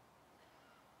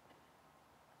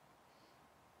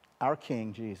 Our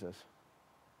King Jesus,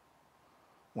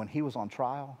 when he was on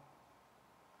trial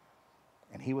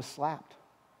and he was slapped,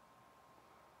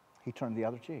 he turned the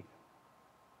other cheek.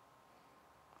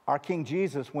 Our King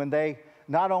Jesus, when they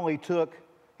not only took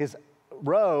his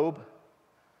robe,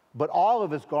 but all of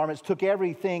his garments, took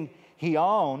everything he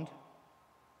owned,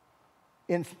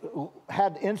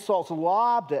 had insults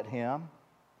lobbed at him,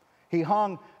 he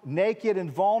hung naked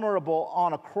and vulnerable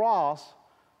on a cross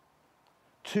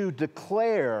to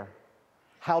declare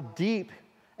how deep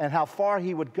and how far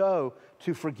he would go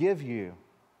to forgive you,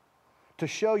 to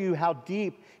show you how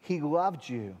deep he loved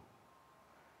you.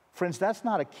 Friends, that's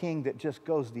not a king that just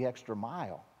goes the extra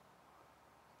mile.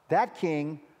 That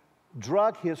king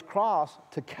drug his cross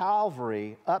to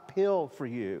Calvary, uphill for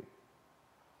you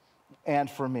and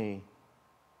for me.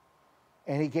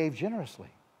 And he gave generously.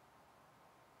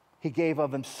 He gave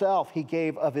of himself. He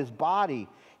gave of his body.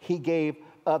 He gave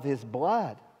of his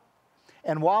blood.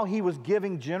 And while he was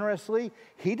giving generously,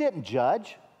 he didn't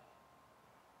judge.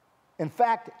 In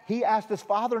fact, he asked his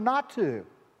Father not to.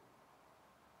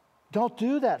 Don't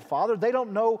do that, Father. They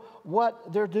don't know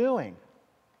what they're doing.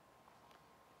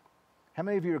 How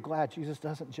many of you are glad Jesus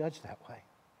doesn't judge that way,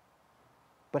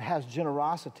 but has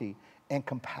generosity and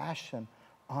compassion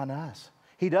on us?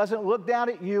 He doesn't look down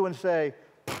at you and say,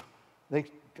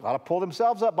 got to pull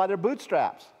themselves up by their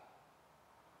bootstraps.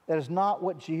 That is not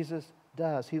what Jesus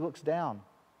does. He looks down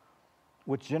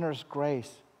with generous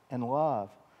grace and love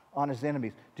on his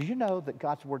enemies. Do you know that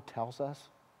God's word tells us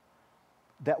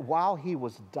that while he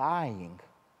was dying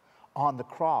on the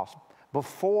cross,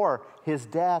 before his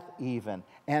death even,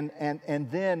 and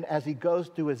then as he goes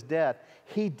through his death,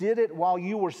 he did it while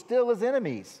you were still his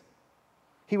enemies.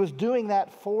 He was doing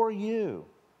that for you,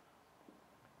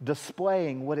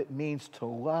 displaying what it means to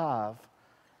love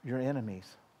your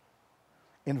enemies,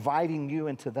 inviting you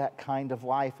into that kind of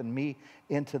life and me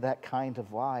into that kind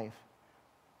of life.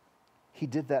 He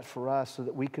did that for us so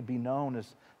that we could be known as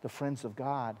the friends of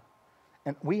God.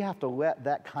 And we have to let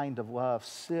that kind of love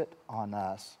sit on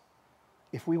us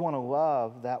if we want to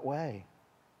love that way.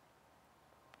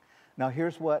 Now,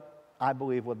 here's what I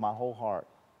believe with my whole heart.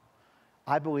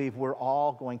 I believe we're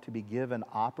all going to be given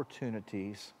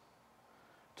opportunities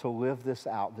to live this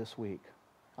out this week.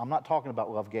 I'm not talking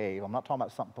about Love Gave. I'm not talking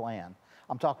about something planned.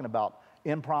 I'm talking about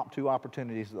impromptu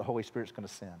opportunities that the Holy Spirit's going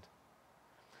to send.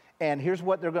 And here's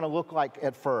what they're going to look like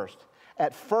at first.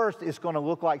 At first, it's going to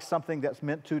look like something that's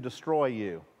meant to destroy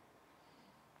you.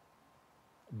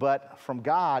 But from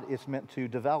God, it's meant to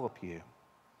develop you.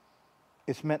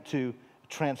 It's meant to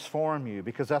transform you,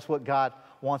 because that's what God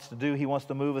wants to do. He wants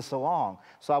to move us along.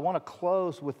 So I want to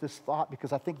close with this thought,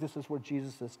 because I think this is where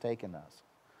Jesus has taken us.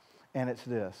 And it's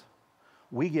this: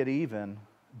 we get even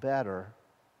better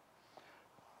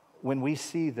when we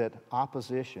see that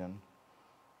opposition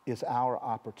is our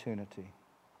opportunity.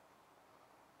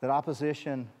 That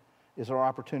opposition is our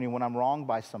opportunity when I'm wronged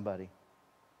by somebody.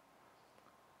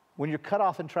 When you're cut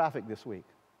off in traffic this week,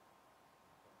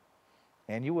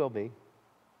 and you will be.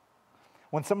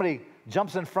 When somebody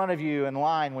jumps in front of you in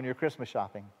line when you're Christmas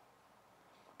shopping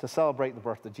to celebrate the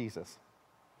birth of Jesus,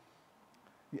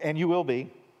 and you will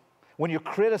be. When you're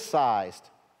criticized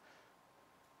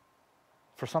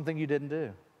for something you didn't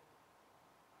do.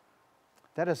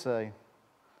 That is an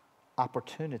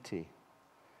opportunity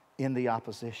in the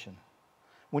opposition.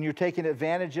 When you're taken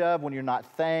advantage of, when you're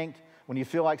not thanked, when you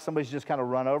feel like somebody's just kind of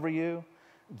run over you,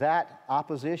 that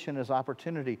opposition is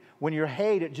opportunity. When you're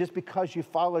hated just because you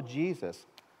follow Jesus,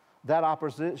 that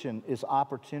opposition is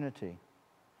opportunity.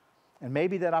 And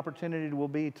maybe that opportunity will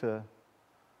be to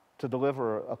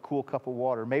deliver a cool cup of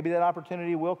water. Maybe that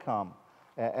opportunity will come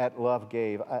at Love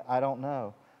Gave. I don't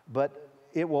know. But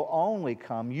it will only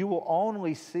come. You will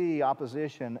only see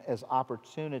opposition as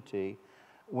opportunity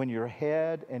when your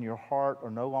head and your heart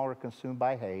are no longer consumed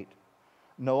by hate,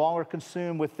 no longer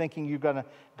consumed with thinking you're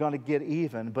going to get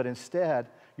even, but instead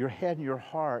your head and your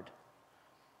heart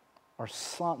are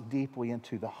sunk deeply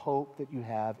into the hope that you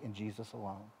have in Jesus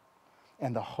alone,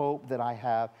 and the hope that I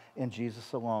have in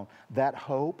Jesus alone. That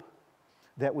hope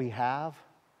that we have,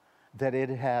 that it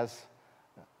has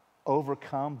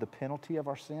overcome the penalty of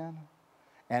our sin,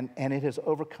 and it has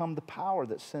overcome the power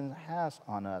that sin has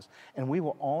on us. And we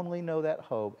will only know that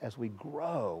hope as we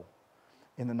grow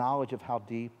in the knowledge of how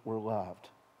deep we're loved,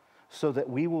 so that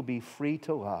we will be free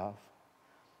to love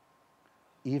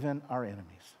even our enemies.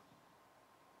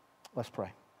 Let's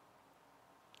pray.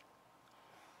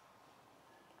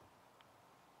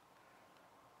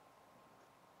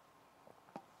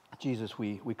 Jesus,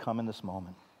 we come in this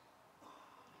moment.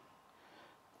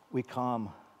 We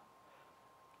come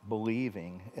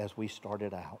believing, as we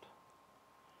started out,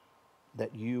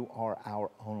 that you are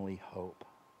our only hope.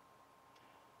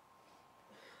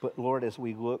 But Lord, as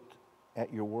we looked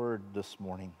at your word this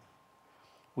morning,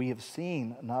 we have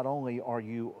seen not only are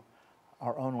you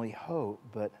our only hope,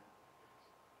 but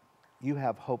you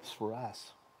have hopes for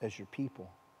us as your people.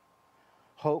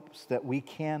 Hopes that we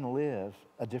can live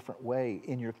a different way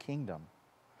in your kingdom.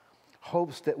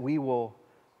 Hopes that we will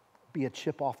be a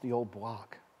chip off the old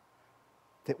block.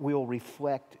 That we'll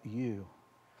reflect you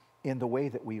in the way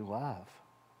that we love.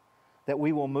 That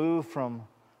we will move from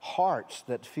hearts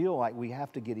that feel like we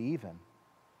have to get even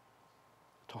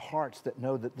to hearts that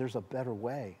know that there's a better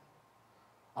way,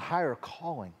 a higher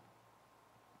calling,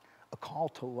 a call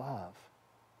to love,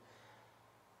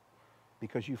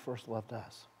 because you first loved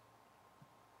us.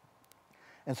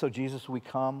 And so, Jesus, we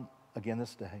come again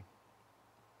this day,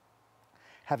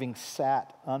 having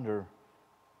sat under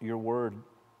your word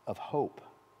of hope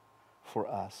for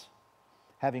us,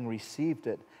 having received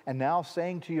it, and now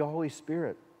saying to your Holy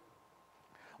Spirit,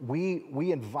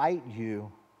 we invite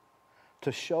you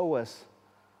to show us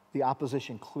the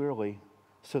opposition clearly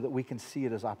so that we can see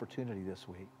it as opportunity this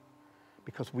week,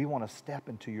 because we want to step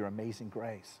into your amazing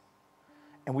grace,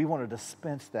 and we want to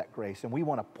dispense that grace, and we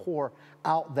want to pour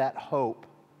out that hope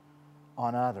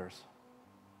on others.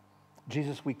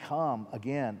 Jesus, we come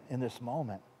again in this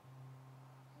moment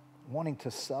wanting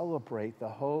to celebrate the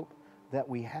hope that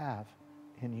we have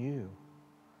in you,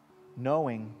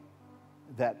 knowing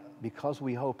that because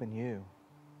we hope in you,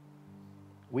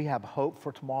 we have hope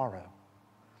for tomorrow.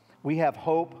 We have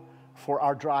hope for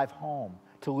our drive home,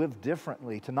 to live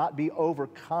differently, to not be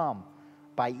overcome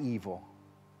by evil,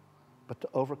 but to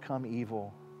overcome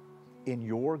evil in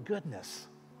your goodness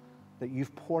that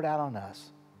you've poured out on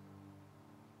us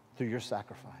through your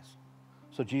sacrifice.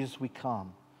 So Jesus, we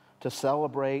come to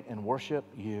celebrate and worship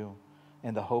you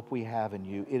and the hope we have in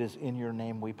you. It is in your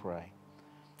name we pray.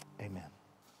 Amen.